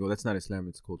another, and they go, that's not Islam,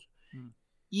 it's culture.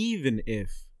 Even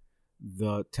if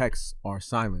the texts are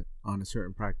silent on a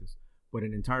certain practice, but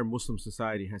an entire Muslim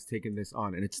society has taken this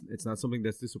on, and it's not something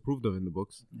that's disapproved of in the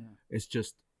books. It's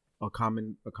just a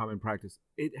common practice.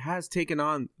 It has taken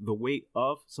on the weight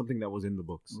of something that was in the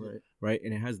books, right?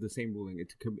 And it has the same ruling.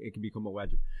 It can become a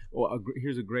wajib.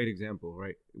 Here's a great example,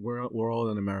 right? We're all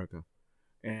in America,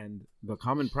 and the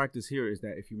common practice here is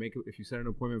that if you set an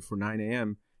appointment for 9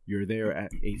 a.m., you're there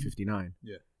at 8:59.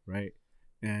 Right,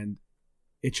 and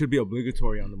it should be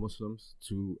obligatory on the Muslims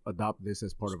to adopt this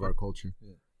as part of our culture.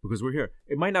 Because we're here.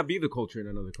 It might not be the culture in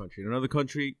another country. In another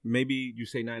country, maybe you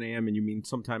say 9 a.m. and you mean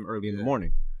sometime early in the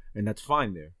morning. And that's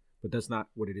fine there. But that's not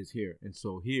what it is here. And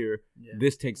so here,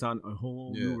 this takes on a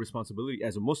whole new responsibility.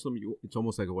 As a Muslim, it's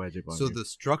almost like a wajib on you. So the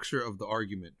structure of the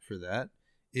argument for that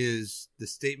is the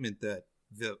statement that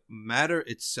the matter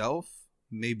itself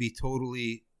may be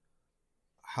totally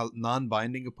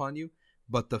non-binding upon you,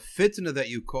 but the fitna that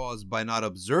you cause by not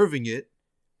observing it,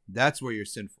 that's where you're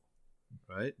sinful.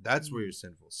 Right? That's where you're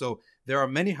sinful. So there are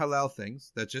many halal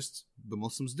things that just the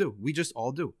Muslims do. We just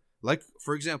all do. Like,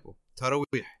 for example,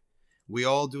 Taraweeh. We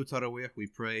all do Taraweeh. We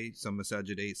pray, some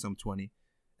Masajid 8, some 20.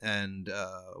 And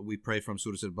we pray from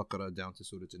Surah Al-Baqarah down to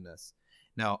Surah An-Nas.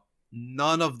 Now,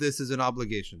 none of this is an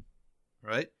obligation.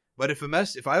 Right? But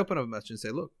if I open up a message and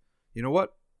say, look, you know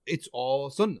what? It's all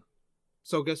sunnah.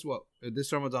 So guess what?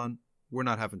 This Ramadan, we're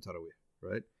not having Taraweeh.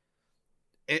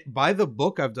 Right? By the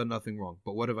book, I've done nothing wrong.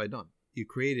 But what have I done? You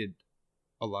created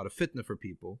a lot of fitna for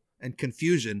people and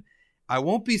confusion. I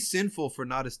won't be sinful for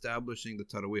not establishing the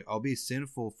Taraweeh. I'll be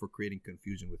sinful for creating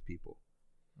confusion with people,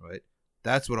 right?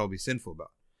 That's what I'll be sinful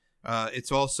about. It's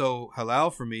also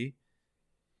halal for me,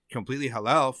 completely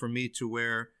halal for me to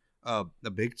wear a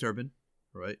big turban,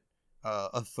 right?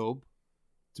 A thobe,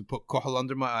 to put kohl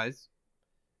under my eyes,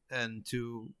 and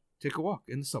to take a walk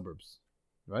in the suburbs,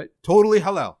 right? Totally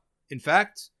halal. In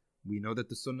fact, we know that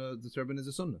the turban is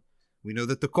a sunnah. We know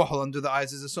that the kohl under the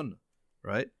eyes is a sunnah,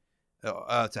 right?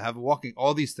 To have a walking,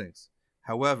 all these things.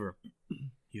 However,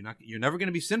 you're never going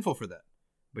to be sinful for that.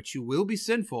 But you will be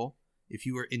sinful if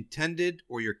you are intended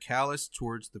or you're callous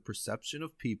towards the perception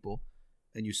of people,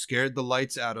 and you scared the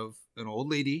lights out of an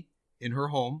old lady in her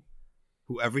home,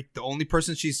 the only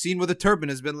person she's seen with a turban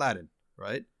has been Laden,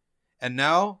 right? And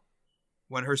now,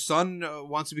 when her son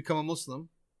wants to become a Muslim,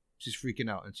 she's freaking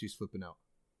out and she's flipping out,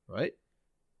 right?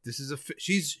 This is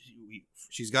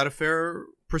she's got a fair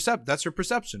that's her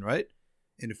perception, right?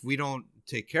 And if we don't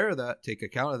take care of that, take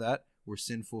account of that, we're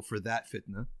sinful for that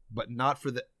fitna, but not for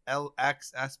the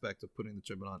aspect of putting the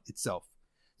turban on itself.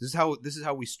 This is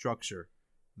how we structure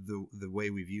the way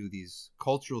we view these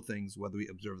cultural things, whether we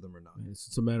observe them or not.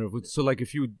 It's a matter of so like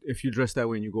if you dress that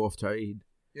way and you go off to Eid,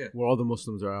 where all the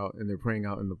Muslims are out and they're praying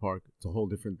out in the park, it's a whole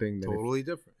different thing. Totally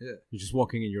different. Yeah, you're just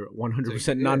walking in your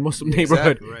 100% non-Muslim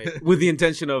neighborhood, right? With the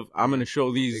intention of I'm going to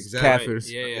show these kafirs.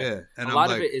 Yeah. And a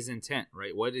lot of it is intent,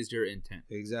 right? What is your intent?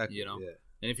 Exactly. You know,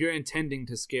 and if you're intending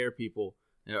to scare people,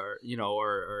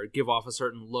 or give off a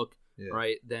certain look,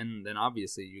 right? Then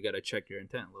obviously you got to check your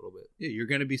intent a little bit. Yeah, you're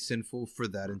going to be sinful for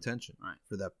that intention, right?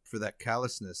 For that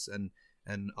callousness,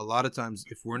 and a lot of times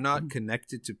if we're not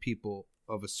connected to people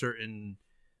of a certain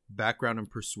background and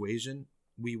persuasion,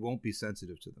 we won't be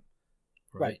sensitive to them,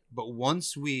 right? But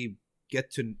once we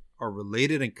are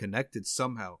related and connected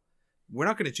somehow, we're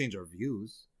not going to change our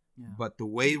views, but the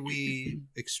way we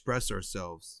express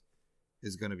ourselves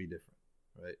is going to be different,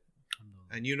 right?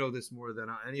 And you know this more than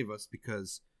any of us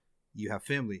because you have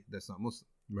family that's not Muslim,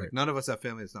 right? Like none of us have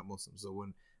family that's not Muslim. So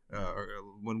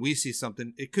when we see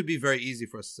something, it could be very easy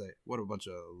for us to say, "What a bunch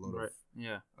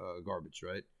of garbage,"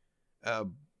 right?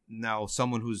 Now,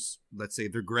 someone who's, let's say,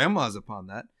 their grandma's upon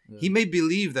that, he may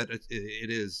believe that it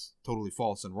is totally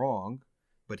false and wrong,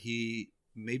 but he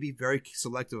may be very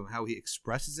selective of how he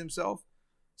expresses himself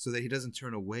so that he doesn't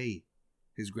turn away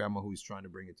his grandma who he's trying to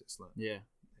bring into Islam. Yeah.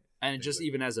 And just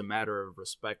even as a matter of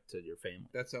respect to your family.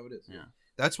 That's how it is. Yeah.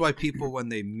 That's why people, when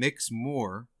they mix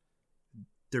more,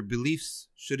 their beliefs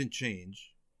shouldn't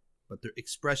change, but their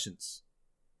expressions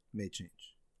may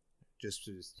change. Just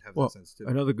to have that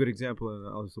sensitivity. Another good example,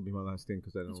 and this will be my last thing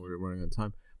because I know we're running out of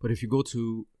time. But if you go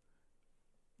to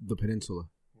the peninsula,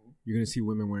 you're going to see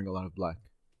women wearing a lot of black,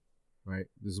 right?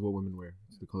 This is what women wear.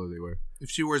 It's the color they wear.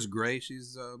 If she wears gray,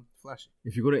 she's flashy.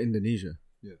 If you go to Indonesia,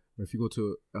 or if you go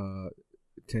to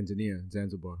Tanzania,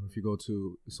 Zanzibar, or if you go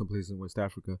to some places in West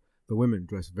Africa, the women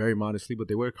dress very modestly, but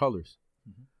they wear colors.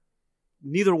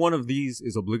 Neither one of these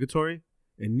is obligatory,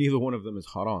 and neither one of them is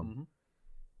haram.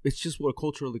 it's just a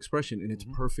cultural expression, and it's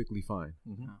perfectly fine.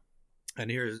 And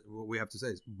here's what we have to say: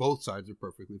 is both sides are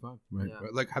perfectly fine. Right. Yeah.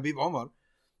 Right? Like Habib Omar,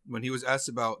 when he was asked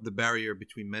about the barrier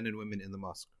between men and women in the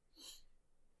mosque,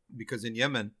 because in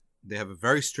Yemen they have a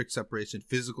very strict separation,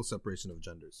 physical separation of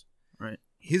genders. Right.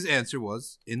 His answer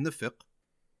was in the fiqh,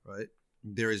 right?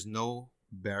 There is no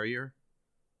barrier,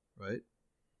 right,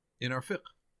 in our fiqh.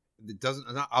 It's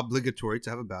not obligatory to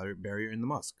have a barrier in the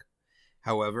mosque.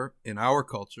 However, in our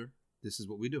culture, this is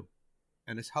what we do,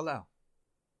 and it's halal,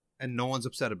 and no one's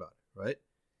upset about it, right?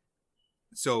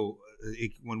 So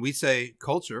when we say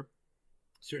culture,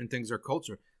 certain things are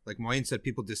culture. Like Moeen said,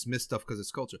 people dismiss stuff because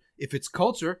it's culture. If it's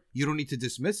culture, you don't need to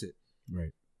dismiss it.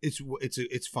 Right.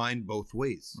 It's fine both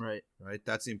ways. Right. Right.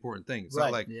 That's the important thing. It's Right.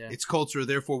 not like Yeah. it's culture,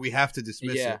 therefore we have to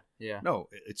dismiss Yeah. it. Yeah. No,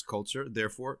 it's culture,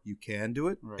 therefore you can do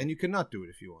it Right. and you cannot do it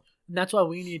if you want. And that's why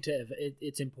we need to.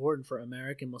 It's important for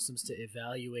American Muslims to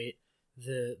evaluate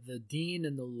the deen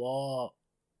and the law.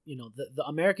 You know, the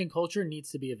American culture needs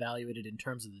to be evaluated in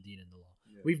terms of the deen and the law.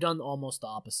 Yeah. We've done almost the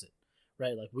opposite,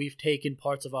 right? Like we've taken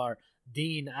parts of our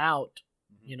deen out,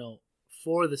 you know,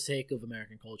 for the sake of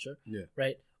American culture, Yeah.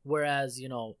 right? Whereas, you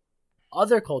know,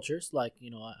 other cultures, like,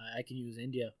 you know, I can use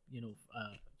India, you know,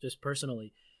 just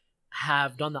personally,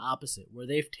 have done the opposite, where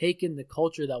they've taken the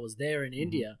culture that was there in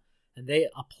India and they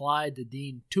applied the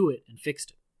deen to it and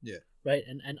fixed it. Yeah. Right.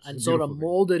 And a sort of beautiful thing.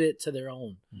 molded it to their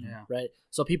own. Yeah. Right.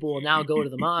 So people will now go to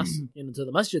the mosque, you know, to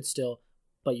the masjid still,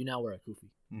 but you now wear a kufi.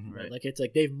 Mhm. Right. Like it's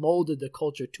like they've molded the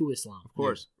culture to Islam. Of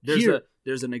course. Here-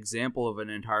 There's an example of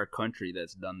an entire country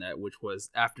that's done that, which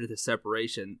was after the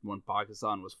separation when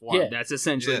Pakistan was formed. Yeah. That's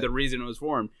essentially Yeah. the reason it was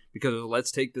formed, because let's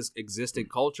take this existing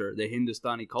culture, the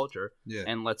Hindustani culture, Yeah.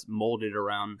 and let's mold it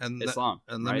around And Islam.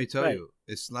 And let me tell you,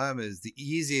 Islam is the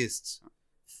easiest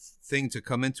thing to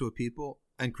come into a people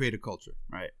and create a culture.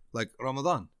 Right. Like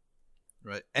Ramadan,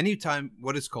 right? Anytime,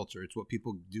 what is culture? It's what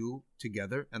people do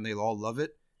together and they all love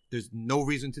it. There's no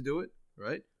reason to do it,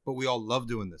 right? But we all love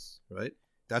doing this, right?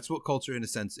 That's what culture in a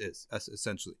sense is,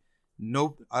 essentially.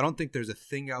 No, I don't think there's a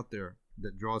thing out there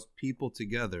that draws people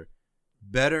together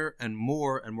better and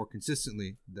more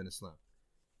consistently than Islam.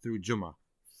 Through Jummah,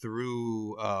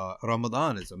 through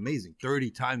Ramadan is amazing. 30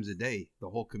 times a day, the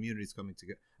whole community is coming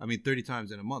together. I mean, 30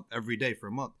 times in a month, every day for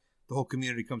a month. The whole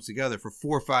community comes together for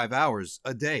 4 or 5 hours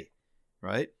a day,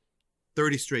 right?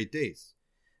 30 straight days.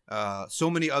 So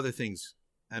many other things.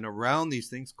 And around these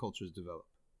things, cultures develop,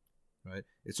 right?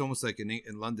 It's almost like in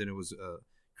London, it was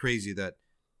crazy that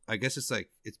I guess it's like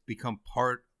it's become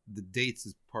the dates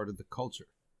is part of the culture.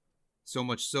 So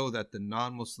much so that the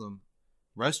non-Muslim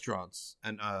restaurants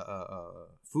and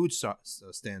food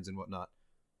stands and whatnot,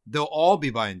 they'll all be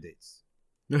buying dates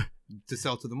to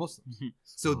sell to the Muslims.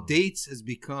 So dates has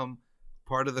become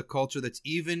part of the culture that's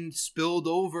even spilled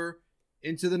over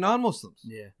into the non-Muslims.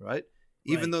 Yeah. Right?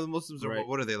 Even Right. though the Muslims are, Right.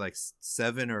 what are they, like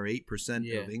 7 or 8%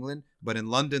 Yeah. of England? But in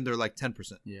London, they're like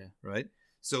 10%. Yeah. Right?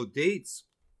 So dates.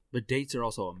 But dates are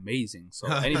also amazing. So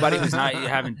anybody who's not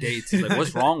having dates is like,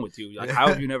 what's wrong with you? Like, how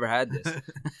have you never had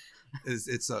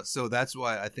this? So that's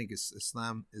why I think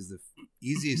Islam is the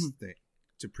easiest thing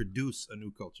to produce a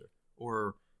new culture,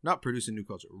 or not produce a new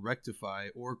culture, rectify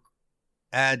or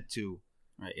add to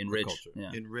Right. a Enrich. culture,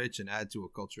 Yeah. enrich and add to a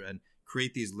culture, and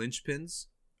create these linchpins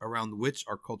around which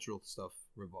our cultural stuff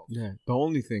revolves. Yeah. The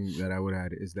only thing that I would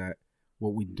add is that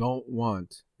what we don't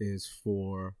want is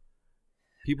for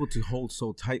people to hold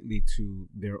so tightly to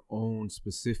their own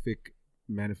specific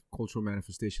cultural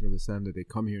manifestation of Islam that they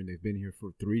come here and they've been here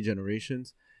for 3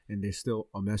 generations and they're still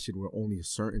a masjid where only a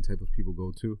certain type of people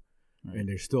go to, Right. and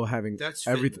they're still having That's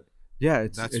everything. fitna. Yeah,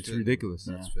 it's That's fitna. ridiculous.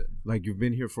 That's Yeah. fit. Like, you've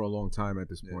been here for a long time at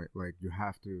this Yeah. point. Like, you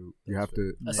have to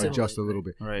Assimilate, adjust a right? little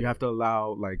bit. Right. You have to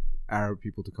allow like Arab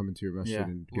people to come into your masjid Yeah.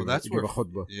 and Well, give, that's give where a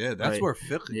khutbah. Yeah, that's Right. where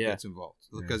fiqh Yeah. gets involved.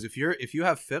 Yeah. Because if you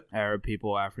have fiqh, Arab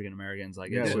people, African Americans, like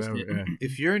Yeah, it's just whatever, yeah.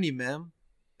 if you're an imam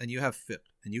and you have fiqh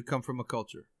and you come from a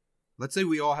culture, let's say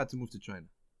we all had to move to China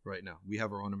right now. We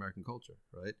have our own American culture,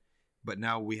 right? But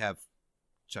now we have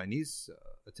Chinese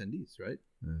attendees, right?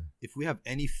 Yeah. If we have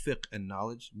any fiqh and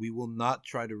knowledge, we will not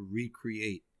try to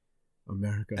recreate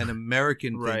America. an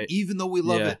American thing, Right. even though we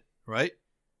love Yeah. it, right?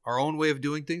 Our own way of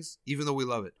doing things, even though we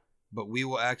love it. But we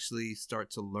will actually start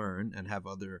to learn and have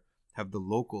the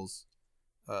locals,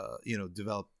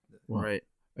 develop. Well, right.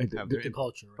 have their The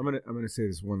culture. Right? I'm gonna say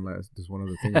this one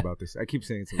other thing about this. I keep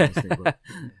saying it's the last thing, but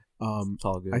It's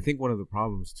all good. I think one of the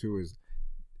problems too is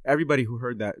everybody who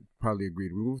heard that probably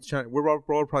agreed. We moved to China. We're all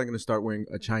probably gonna start wearing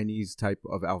a Chinese type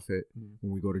of outfit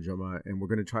when we go to Jummah, and we're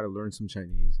gonna try to learn some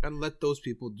Chinese. And let those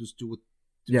people just do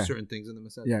Yeah. certain things in the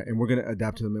masjid. Yeah, and we're gonna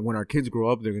adapt to them. And when our kids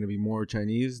grow up, they're gonna be more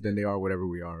Chinese than they are whatever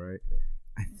we are, right?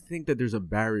 I think that there's a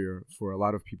barrier for a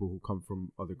lot of people who come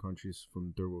from other countries,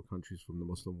 from third world countries, from the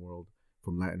Muslim world,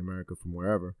 from Latin America, from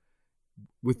wherever,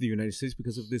 with the United States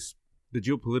because of the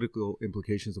geopolitical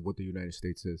implications of what the United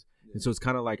States is. Yeah. And so it's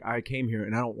kind of like I came here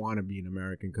and I don't want to be an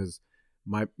American because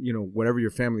whatever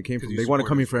your family came from, they want to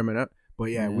come here for a but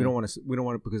we don't want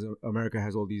to because America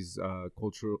has all these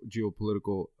cultural,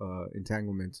 geopolitical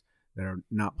entanglements that are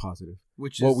not positive.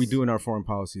 What we do in our foreign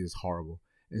policy is horrible.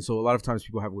 And so a lot of times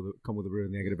people come with a really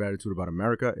negative attitude about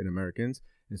America and Americans.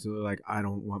 And so they're like, I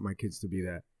don't want my kids to be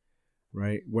that.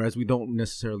 Right? Whereas we don't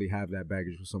necessarily have that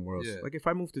baggage from somewhere else. Yeah. Like if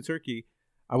I moved to Turkey,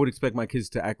 I would expect my kids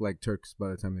to act like Turks by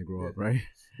the time they grow up, right?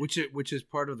 Which is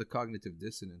part of the cognitive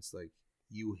dissonance. Like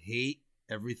you hate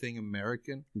everything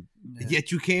American,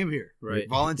 yet you came here. Right.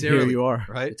 Voluntarily. Here you are.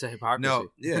 Right? It's a hypocrisy.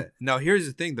 No, yeah. Now here's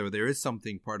the thing though. There is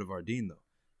something part of our deen though.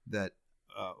 That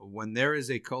when there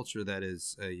is a culture that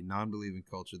is a non-believing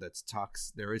culture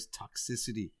there is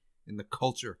toxicity in the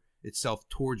culture itself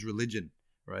towards religion,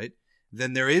 right?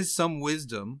 Then there is some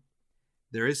wisdom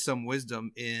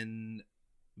in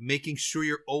making sure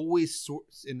you're always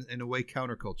in a way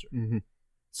counterculture. Mm-hmm.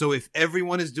 So if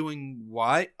everyone is doing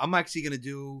Y, I'm actually going to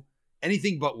do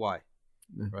anything but Y,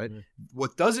 right? Mm-hmm.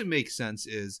 What doesn't make sense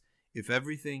is if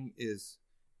everything is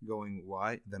going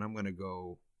Y, then I'm going to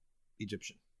go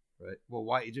Egyptian. Right. Well,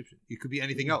 why Egyptian? It could be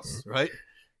anything else, right?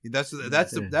 That's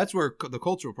where the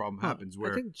cultural problem happens.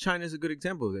 Where I think China is a good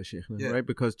example of that, Sheikh, right?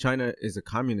 Because China is a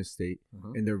communist state,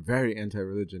 and they're very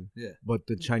anti-religion. Yeah. But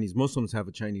the Chinese Muslims have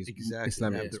a Chinese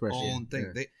Islamic expression. Their own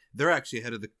thing. Yeah. They're actually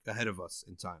ahead of us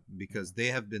in time because they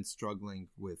have been struggling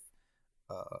with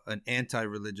an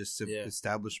anti-religious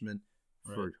establishment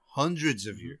for hundreds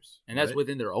of years, and that's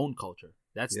within their own culture.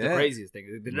 That's the craziest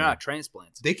thing. They're not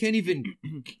transplants. They can't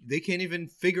even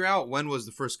figure out when was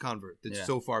the first convert. It's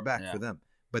so far back for them.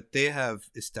 But they have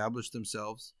established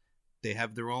themselves. They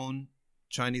have their own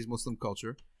Chinese Muslim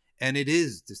culture, and it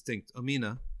is distinct.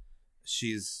 Amina,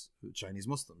 she's Chinese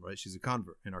Muslim, right? She's a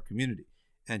convert in our community,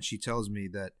 and she tells me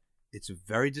that it's a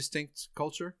very distinct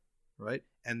culture, right?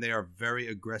 And they are very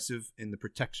aggressive in the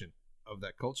protection of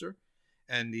that culture,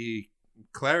 and the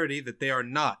clarity that they are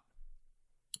not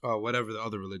whatever the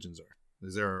other religions are.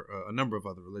 There are a number of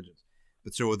other religions.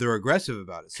 But so they're aggressive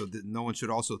about it. So that no one should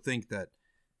also think that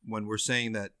when we're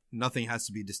saying that nothing has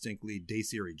to be distinctly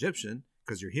Desi or Egyptian,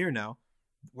 because you're here now,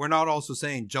 we're not also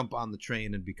saying jump on the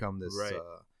train and become this,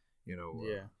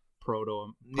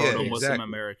 proto-Muslim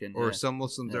American. Or some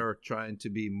Muslims are trying to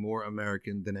be more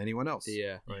American than anyone else.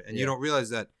 Yeah. Right? And you don't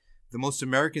realize that the most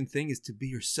American thing is to be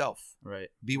yourself. Right.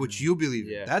 Be what you believe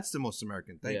in. That's the most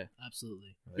American thing. Yeah,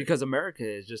 absolutely. Right? Because America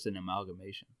is just an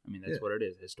amalgamation. I mean, that's what it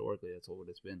is. Historically, that's what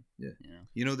it's been. Yeah.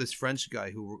 You know this French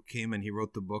guy who came and he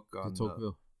wrote the book on... de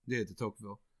Tocqueville. De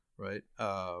Tocqueville, right?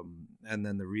 And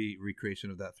then the recreation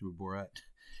of that through Borat,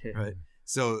 right?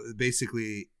 So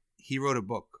basically, he wrote a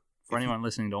book. For anyone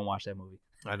listening, don't watch that movie.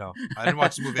 I know. I didn't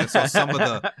watch the movie. I saw some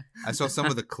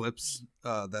of the clips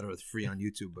that are free on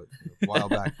YouTube, but a while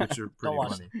back, which are pretty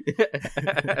funny.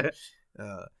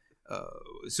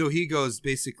 So he goes,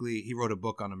 basically, he wrote a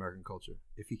book on American culture.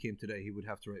 If he came today, he would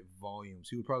have to write volumes.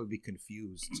 He would probably be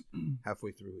confused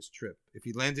halfway through his trip. If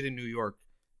he landed in New York,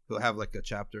 he'll have like a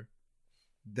chapter.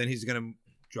 Then he's going to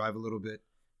drive a little bit.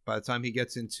 By the time he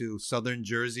gets into southern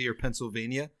Jersey or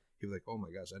Pennsylvania, he'll be like, oh my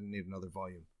gosh, I didn't need another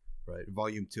volume, right?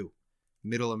 Volume 2.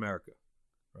 Middle America,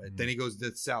 right? Mm-hmm. Then he goes to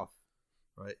the South,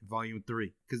 right? Volume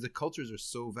 3, because the cultures are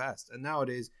so vast. And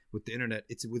nowadays, with the internet,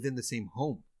 it's within the same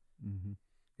home. Mm-hmm.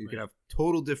 You can have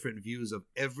total different views of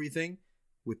everything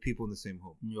with people in the same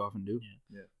home. You often do.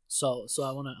 Yeah. So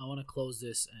I wanna close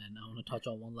this, and I wanna touch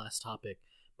on one last topic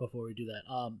before we do that.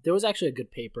 There was actually a good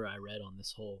paper I read on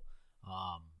this whole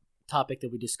topic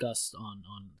that we discussed on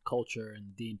culture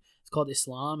and deen. It's called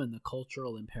Islam and the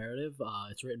Cultural Imperative.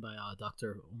 It's written by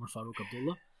Dr. Umar Farouk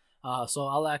Abdullah. So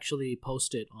I'll actually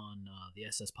post it on the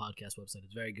SS Podcast website.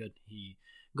 It's very good. He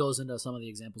goes into some of the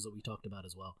examples that we talked about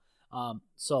as well.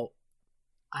 So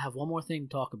I have one more thing to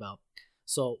talk about.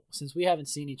 So since we haven't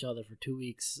seen each other for 2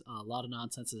 weeks, a lot of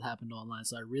nonsense has happened online.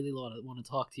 So I really want to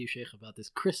talk to you, Sheikh, about this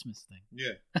Christmas thing.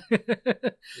 Yeah.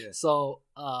 Yeah. So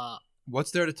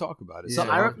what's there to talk about? So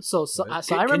I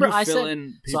remember I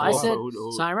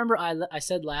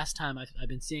said last time I've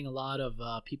been seeing a lot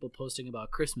of people posting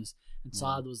about Christmas, and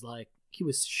Saad was like, he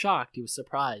was shocked, he was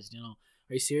surprised. Are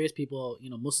you serious? People,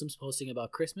 Muslims posting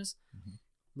about Christmas. Mm-hmm.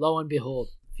 Lo and behold,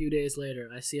 a few days later,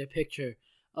 I see a picture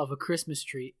of a Christmas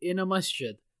tree in a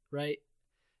masjid, right?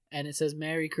 And it says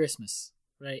Merry Christmas,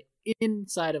 right?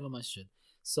 Inside of a masjid.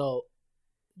 So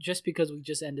just because we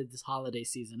just ended this holiday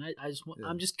season,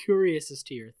 I'm just curious as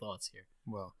to your thoughts here.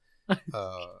 Well,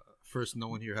 First, no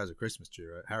one here has a Christmas tree,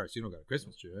 right? Harris, you don't got a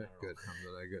Christmas tree, right? Good.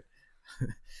 Alhamdulillah, good.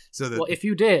 So if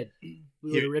you did, we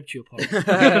would have ripped you apart.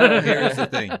 Here's the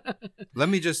thing. Let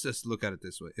me just look at it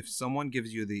this way. If someone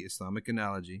gives you the Islamic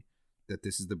analogy that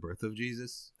this is the birth of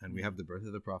Jesus and we have the birth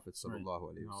of the Prophet sallallahu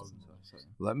alaihi wasallam,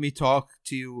 let me talk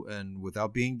to you, and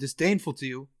without being disdainful to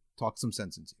you, talk some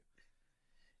sense into you.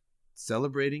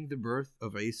 Celebrating the birth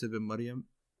of Isa bin Maryam,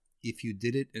 if you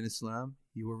did it in Islam,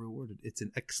 you were rewarded. It's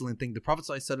an excellent thing. The Prophet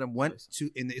sallallahu alaihi wasallam went to,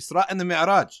 in the Isra and the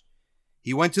Mi'raj,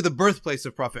 he went to the birthplace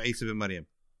of Prophet Isa bin Maryam.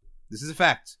 This is a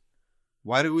fact.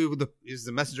 Why do we? He's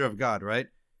the messenger of God, right?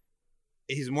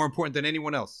 He's more important than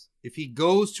anyone else. If he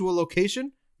goes to a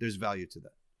location, there's value to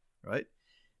that, right?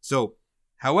 So,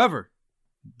 however,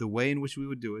 the way in which we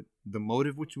would do it, the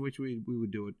motive which we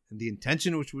would do it, and the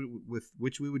intention with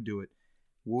which we would do it,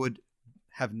 would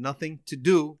have nothing to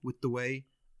do with the way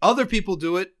other people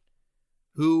do it,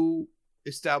 who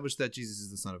establish that Jesus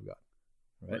is the Son of God,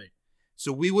 right?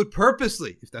 So we would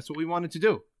purposely, if that's what we wanted to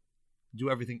do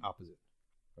everything opposite,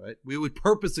 right? We would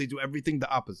purposely do everything the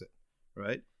opposite,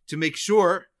 right? To make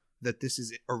sure that this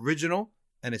is original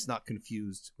and it's not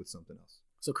confused with something else.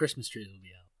 So Christmas trees will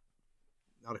be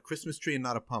out. Not a Christmas tree and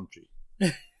not a palm tree.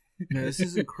 Now, this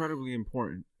is incredibly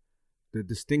important. The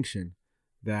distinction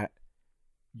that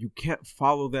you can't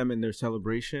follow them in their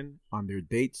celebration on their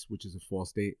dates, which is a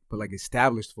false date, but like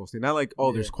established false date. Not like,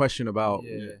 there's question about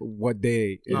what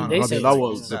day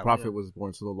the Prophet was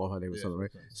born, sallallahu alaihi wasallam,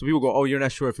 right? So people go, you're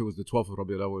not sure if it was the 12th of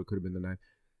Rabiul Awwal, it could have been the 9th.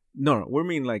 No, we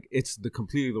mean like it's the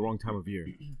completely the wrong time of year.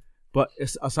 But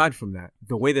aside from that,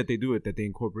 the way that they do it, that they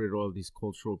incorporated all of these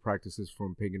cultural practices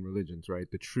from pagan religions, right?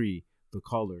 The tree, the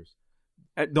colors.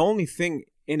 The only thing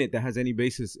in it that has any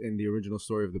basis in the original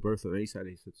story of the birth of Isa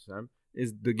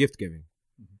is the gift giving.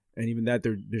 And even that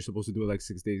they're supposed to do it like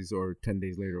 6 days or 10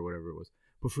 days later or whatever it was.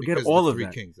 But forget because all of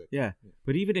that. Kings, yeah.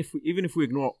 But even if we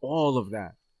ignore all of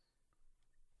that,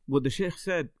 what the Sheikh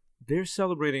said, they're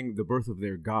celebrating the birth of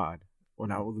their God.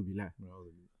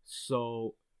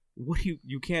 So what you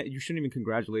shouldn't even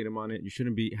congratulate them on it. You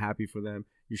shouldn't be happy for them.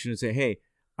 You shouldn't say, hey,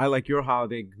 I like your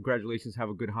holiday. Congratulations. Have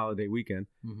a good holiday weekend.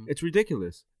 Mm-hmm. It's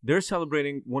ridiculous. They're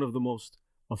celebrating one of the most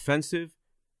offensive,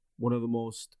 one of the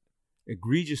most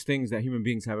egregious things that human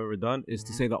beings have ever done is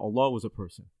to say that Allah was a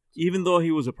person, even though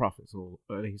he was a prophet. So,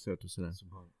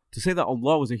 to say that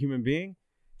Allah was a human being,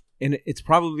 and it's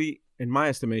probably, in my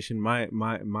estimation, my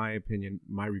opinion,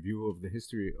 my review of the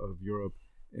history of Europe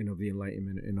and of the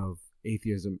Enlightenment and of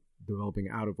atheism developing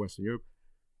out of Western Europe,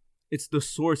 it's the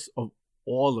source of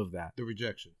all of that. The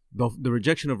rejection. The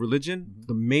rejection of religion,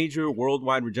 the major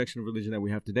worldwide rejection of religion that we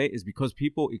have today is because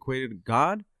people equated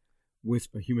God with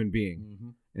a human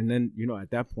being. And then,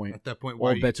 at that point,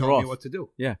 why you tell me what to do?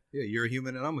 Yeah, you're a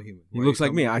human and I'm a human. He looks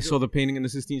like me. I saw the painting in the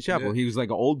Sistine Chapel. Yeah. He was like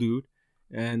an old dude,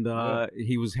 and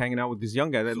he was hanging out with this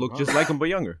young guy that looked just like him but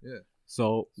younger. Yeah.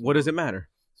 So what does it matter?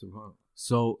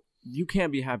 So you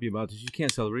can't be happy about this. You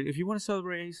can't celebrate. If you want to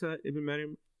celebrate Isa ibn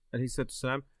Maryam,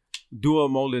 do a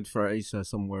Mawlid for Isa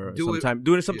somewhere. Do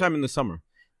it sometime in the summer,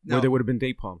 where there would have been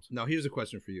date palms. Now here's a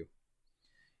question for you.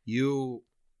 You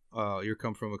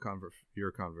come from a convert. You're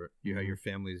a convert. You have your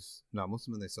family's not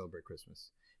Muslim, and they celebrate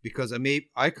Christmas. Because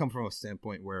I come from a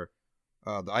standpoint where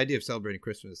the idea of celebrating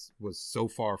Christmas was so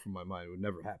far from my mind; it would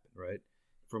never happen, right?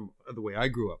 From the way I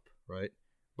grew up, right?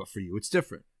 But for you, it's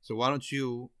different. So why don't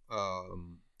you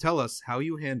tell us how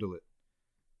you handle it?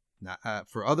 Now,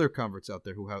 for other converts out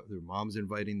there who have their moms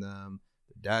inviting them,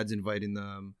 their dads inviting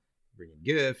them, bringing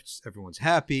gifts, everyone's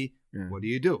happy. Yeah. What do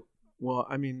you do? Well,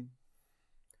 I mean,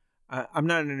 I'm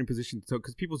not in any position to tell,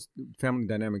 because people's family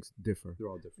dynamics differ. They're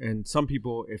all different. And some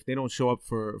people, if they don't show up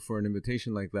for an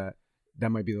invitation like that, that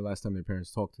might be the last time their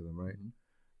parents talk to them, right?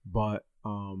 But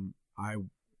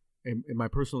in my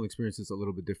personal experience, it's a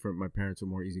little bit different. My parents are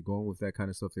more easygoing with that kind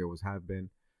of stuff. They always have been.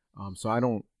 So I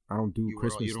don't do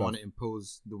Christmas stuff. You don't want to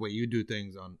impose the way you do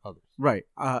things on others. Right.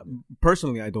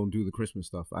 Personally, I don't do the Christmas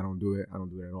stuff. I don't do it. I don't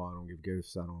do it at all. I don't give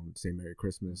gifts. I don't say Merry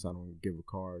Christmas. I don't give a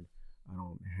card. I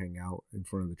don't hang out in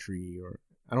front of the tree, or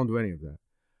I don't do any of that.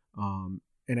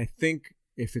 And I think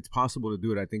if it's possible to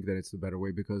do it, I think that it's the better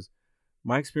way, because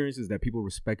my experience is that people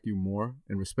respect you more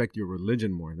and respect your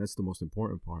religion more. And that's the most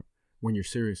important part when you're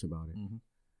serious about it.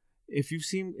 If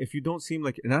you don't seem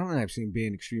like, and I don't have seen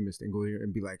being extremist and go here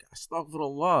and be like,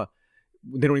 astaghfirullah.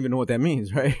 They don't even know what that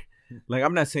means, right? Like,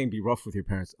 I'm not saying be rough with your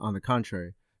parents. On the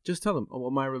contrary, just tell them, oh,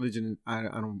 well, my religion, I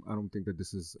don't think that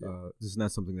this is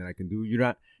not something that I can do. You're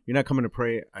not coming to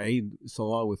pray Eid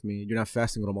Salah with me. You're not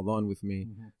fasting Ramadan with me.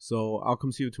 So I'll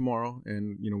come see you tomorrow,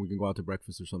 and we can go out to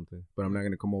breakfast or something. But I'm not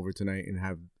gonna come over tonight and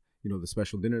have the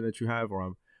special dinner that you have,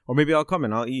 or maybe I'll come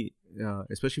and I'll eat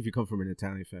especially if you come from an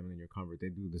Italian family and you're convert, they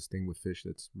do this thing with fish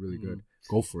that's really good.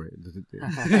 Go for it. The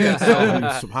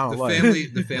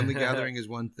family gathering is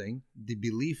one thing. The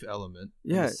belief element,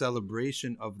 the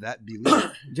celebration of that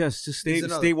belief. Yes, just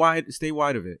stay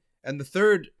wide of it. And the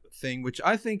third thing, which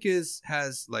I think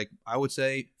has like I would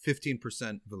say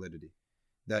 15% validity,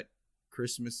 that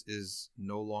Christmas is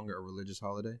no longer a religious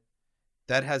holiday.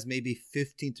 That has maybe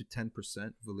 15 to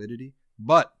 10% validity.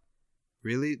 But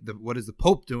really, what is the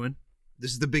Pope doing?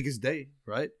 This is the biggest day,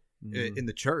 right? In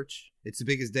the church. It's the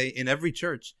biggest day in every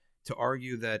church, to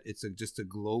argue that it's just a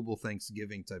global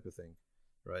Thanksgiving type of thing,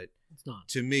 right? It's not.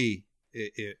 To me,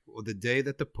 the day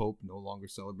that the Pope no longer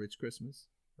celebrates Christmas,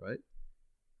 right?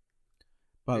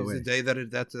 By the way, the day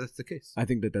that's the case. I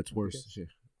think that's worse, Sheikh.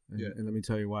 And let me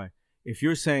tell you why. If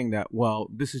you're saying that, well,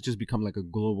 this has just become like a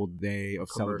global day of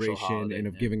celebration holiday, and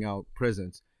of giving out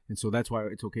presents, and so that's why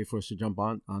it's okay for us to jump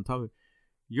on top of it.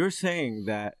 You're saying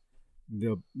that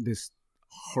this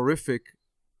horrific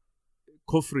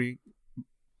kufri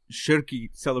shirky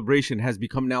celebration has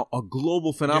become now a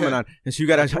global phenomenon, and so you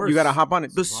gotta hop on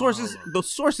it. The source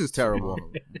is terrible.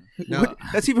 Now,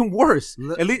 that's even worse.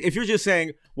 At least if you're just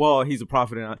saying, well, he's a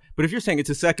prophet, but if you're saying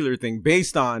it's a secular thing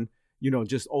based on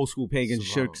just old school pagan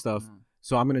shirk stuff,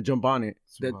 so I'm gonna jump on it.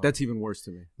 That's even worse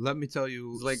to me. Let me tell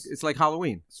you, it's like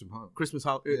Halloween, Christmas,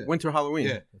 winter Halloween.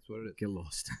 Yeah, that's what it is. Get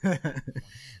lost.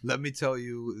 Let me tell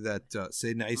you that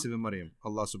Sayyidina Isa ibn Maryam,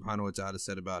 Allah subhanahu wa ta'ala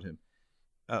said about him,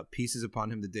 peace is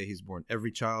upon him the day he's born.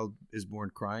 Every child is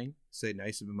born crying. Sayyidina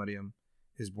Isa ibn Maryam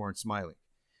is born smiling.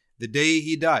 The day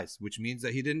he dies, which means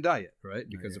that he didn't die yet, right?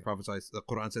 Because the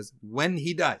Quran says when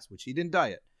he dies, which he didn't die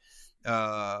yet,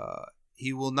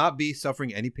 he will not be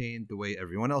suffering any pain the way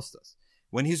everyone else does.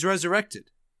 When he's resurrected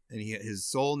and his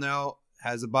soul now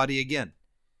has a body again,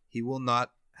 he will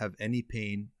not have any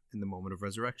pain in the moment of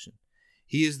resurrection.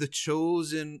 He is the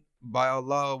chosen by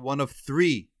Allah, one of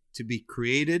three to be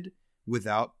created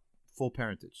without full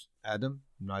parentage. Adam,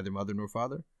 neither mother nor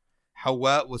father.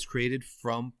 Hawa was created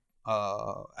from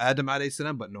Adam alayhi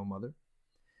salam, but no mother.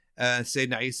 And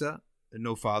Sayyidina Isa,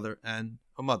 no father and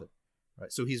a mother.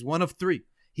 Right. So he's one of three.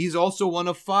 He's also one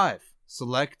of five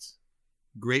select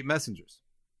great messengers.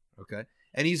 Okay.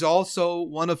 And he's also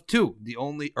one of two, the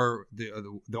only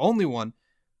one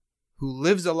who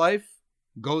lives a life,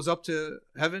 goes up to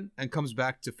heaven, and comes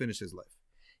back to finish his life.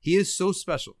 He is so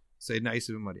special, Sayyidina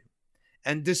Isa ibn Maryam.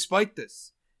 And despite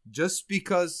this, just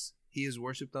because he is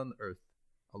worshipped on the earth,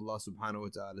 Allah subhanahu wa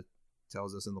ta'ala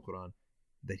tells us in the Quran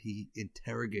that he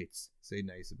interrogates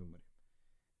Sayyidina Isa ibn Maryam.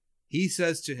 He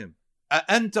says to him,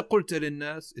 أَأَنْتَ قُلْتَ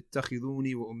لِلنَّاسِ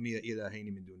اتَّخِذُونِي وَأُمِّيَ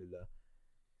إِلَهَيْنِ مِن دُونِ اللَّهِ.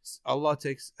 Allah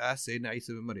asks Sayyidina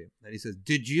Isa ibn Maryam, and he says,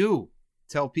 did you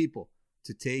tell people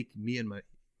to take me and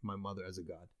my mother as a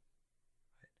god?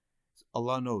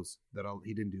 Allah knows that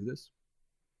he didn't do this.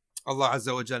 Allah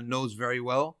Azza wa Jal knows very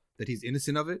well that he's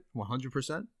innocent of it,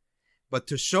 100%. But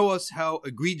to show us how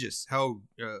egregious, how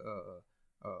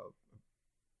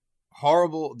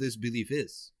horrible this belief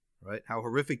is, right? How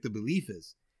horrific the belief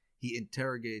is, he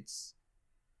interrogates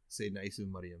Sayyidina Isa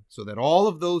ibn Maryam, so that all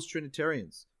of those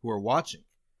Trinitarians who are watching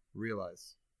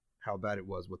realize how bad it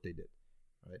was what they did.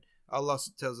 Right? Allah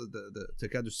tells us the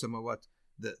takadu samawat,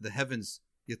 the heavens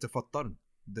yatafattarn,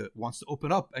 wants to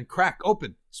open up and crack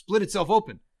open, split itself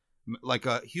open, like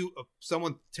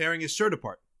someone tearing his shirt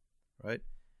apart, right?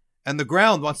 And the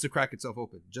ground wants to crack itself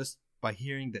open just by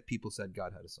hearing that people said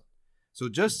God had a son. So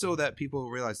just so that people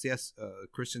realize, yes,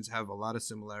 Christians have a lot of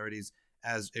similarities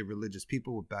as a religious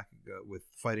people with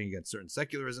fighting against certain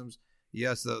secularisms.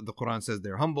 Yes, the Quran says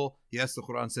they're humble. Yes, the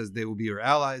Quran says they will be your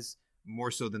allies, more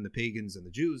so than the pagans and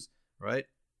the Jews, right?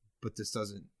 But this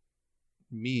doesn't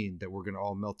mean that we're going to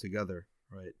all melt together,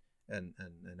 right? And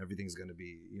everything's going to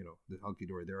be, the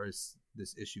hunky-dory.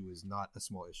 This issue is not a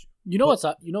small issue. You know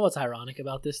what's ironic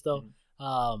about this, though?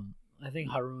 I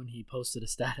think Harun, he posted a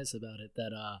status about it,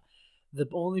 that the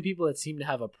only people that seem to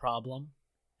have a problem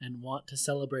and want to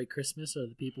celebrate Christmas are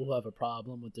the people who have a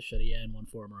problem with the Sharia in one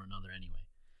form or another anyway.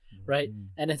 Right?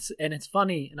 And it's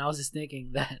funny, and I was just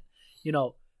thinking that,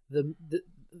 the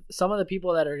some of the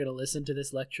people that are going to listen to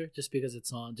this lecture listen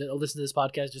to this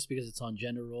podcast just because it's on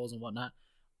gender roles and whatnot,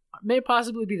 may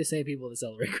possibly be the same people that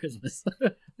celebrate Christmas.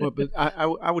 Well, but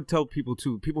I would tell people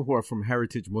too, people who are from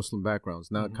heritage Muslim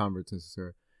backgrounds, not converts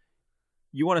necessarily.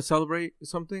 You want to celebrate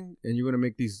something, and you're going to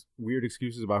make these weird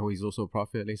excuses about how he's also a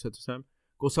prophet,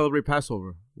 go celebrate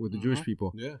Passover with the Jewish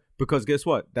people. Yeah. Because guess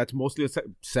what? That's mostly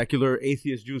secular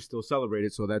atheist Jews still celebrate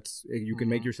it. So you can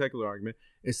make your secular argument.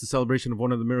 It's the celebration of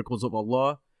one of the miracles of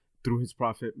Allah through his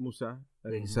prophet Musa,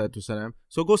 alayhi salatu salam.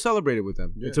 So go celebrate it with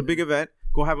them. Yeah, it's a big event.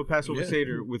 go have a Passover Yeah.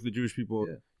 Seder with the Jewish people.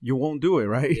 Yeah. You won't do it,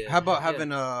 right? Yeah. How about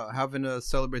having a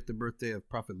celebrate the birthday of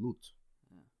Prophet Lut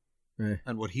Eh.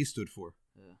 and what he stood for?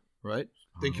 Yeah. Right?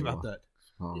 Think about that.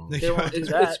 Oh. Think They won't about do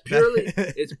that.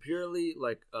 that. It's purely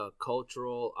like a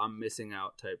cultural I'm missing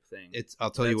out type thing.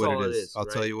 I'll tell you That's what all it it is. is, I'll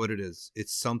tell right? you what it is.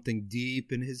 It's something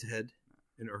deep in his head,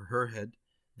 or her head,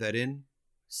 that in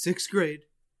 6th grade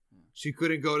she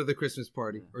couldn't go to the Christmas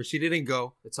party, or she didn't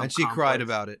go, It's some and she cried complex-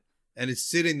 about it, and it's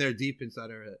sitting there deep inside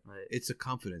her head. Right. It's a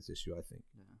confidence issue, I think.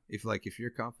 Yeah. If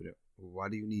you're confident, why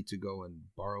do you need to go and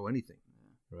borrow anything,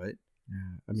 right?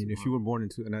 Yeah, I mean, if you were born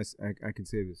into, and I can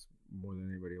say this more than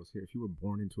anybody else here, if you were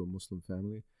born into a Muslim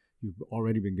family, you've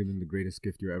already been given the greatest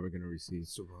gift you're ever going to receive.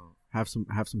 Have some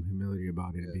humility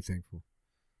about it and be thankful.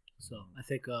 So I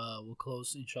think we'll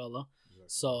close, inshallah.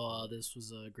 So this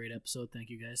was a great episode. Thank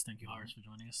you guys. Thank you, Haris, for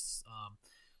joining us.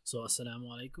 So assalamu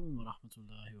alaikum wa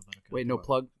rahmatullahi wa barakatuh. Wait, no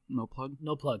plug? No plug?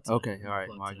 No plug today. Okay, all right.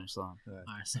 No Wa plug alaikum today. salam. All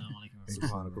right, assalamu alaikum.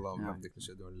 سبحانك اللهم وبحمدك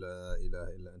نشهد ان لا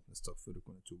اله الا انت نستغفرك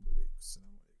ونتوب اليك.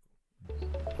 السلام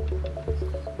عليكم.